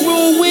Oak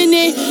Room,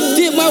 winning.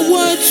 Did my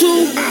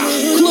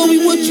 1-2.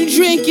 Chloe, what you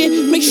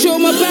drinking? Make sure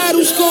my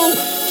bottles go.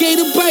 Gave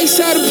the bites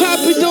out of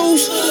popping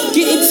those.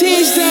 Getting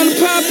tans down the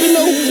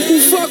Pompano. Who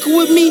fucking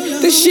with me?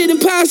 That shit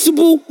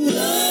impossible.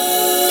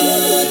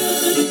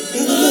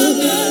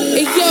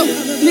 Hey yo,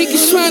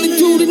 niggas trying to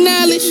do the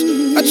knowledge.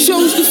 I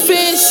chose the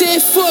fan, said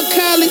fuck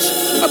college.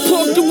 I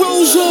parked the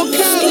Rose on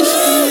college.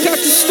 Got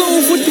the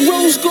stove with the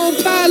rose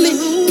gold pilot.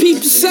 Peep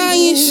the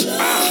science.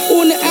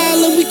 On the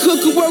island, we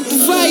cook and work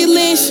the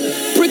violence.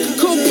 Brick of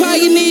coke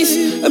pioneers.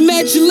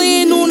 Imagine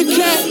laying on the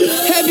cot.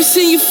 Haven't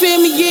seen your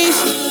family years.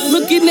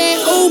 Looking at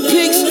old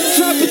pics.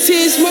 Dropping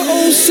tears. My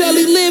old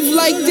celly live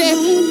like that.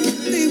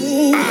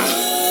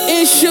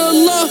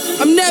 Inshallah,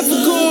 I'm never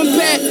going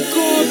back.